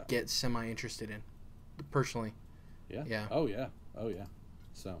episodes even get semi-interested in, personally. Yeah? Yeah. Oh, yeah. Oh, yeah.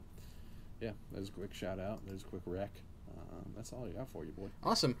 So, yeah, there's a quick shout out. There's a quick rec. That's all I got for you, boy.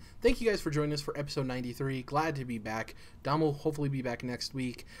 Awesome. Thank you guys for joining us for episode 93. Glad to be back. Dom will hopefully be back next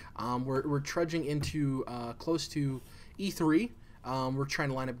week. We're trudging into close to E3. We're trying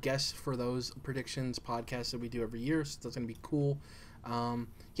to line up guests for those predictions podcasts that we do every year, so that's going to be cool.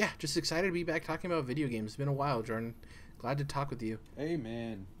 Yeah, just excited to be back talking about video games. It's been a while, Jordan. Glad to talk with you. Hey,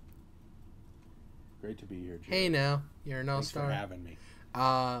 man. Great to be here, Jerrad. Hey, now. You're an all-star. Thanks for having me.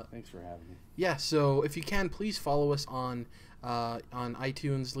 Thanks for having me. Yeah, so if you can, please follow us on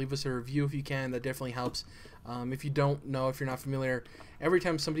iTunes. Leave us a review if you can. That definitely helps. If you don't know, if you're not familiar, every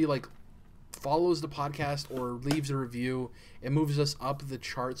time somebody follows the podcast or leaves a review, it moves us up the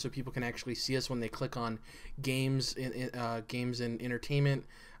chart so people can actually see us when they click on games and entertainment.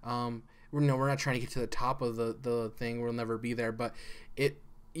 We're not trying to get to the top of the thing. We'll never be there, but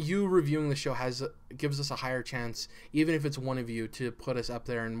you reviewing the show gives us a higher chance, even if it's one of you, to put us up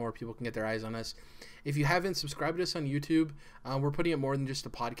there and more people can get their eyes on us. If you haven't subscribed to us on YouTube, we're putting it more than just a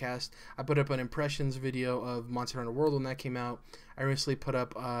podcast. I put up an impressions video of Monster Hunter World when that came out. I recently put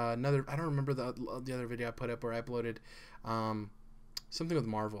up another, I don't remember the other video I put up where I uploaded something with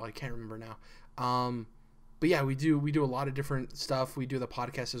Marvel. I can't remember now. But yeah, we do a lot of different stuff. We do the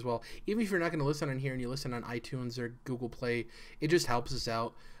podcast as well. Even if you're not going to listen on here and you listen on iTunes or Google Play, it just helps us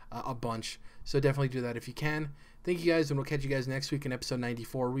out a bunch. So definitely do that if you can. Thank you guys, and we'll catch you guys next week in episode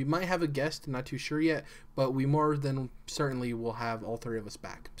 94. We might have a guest, not too sure yet, but we more than certainly will have all 3 of us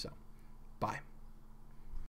back. So, bye.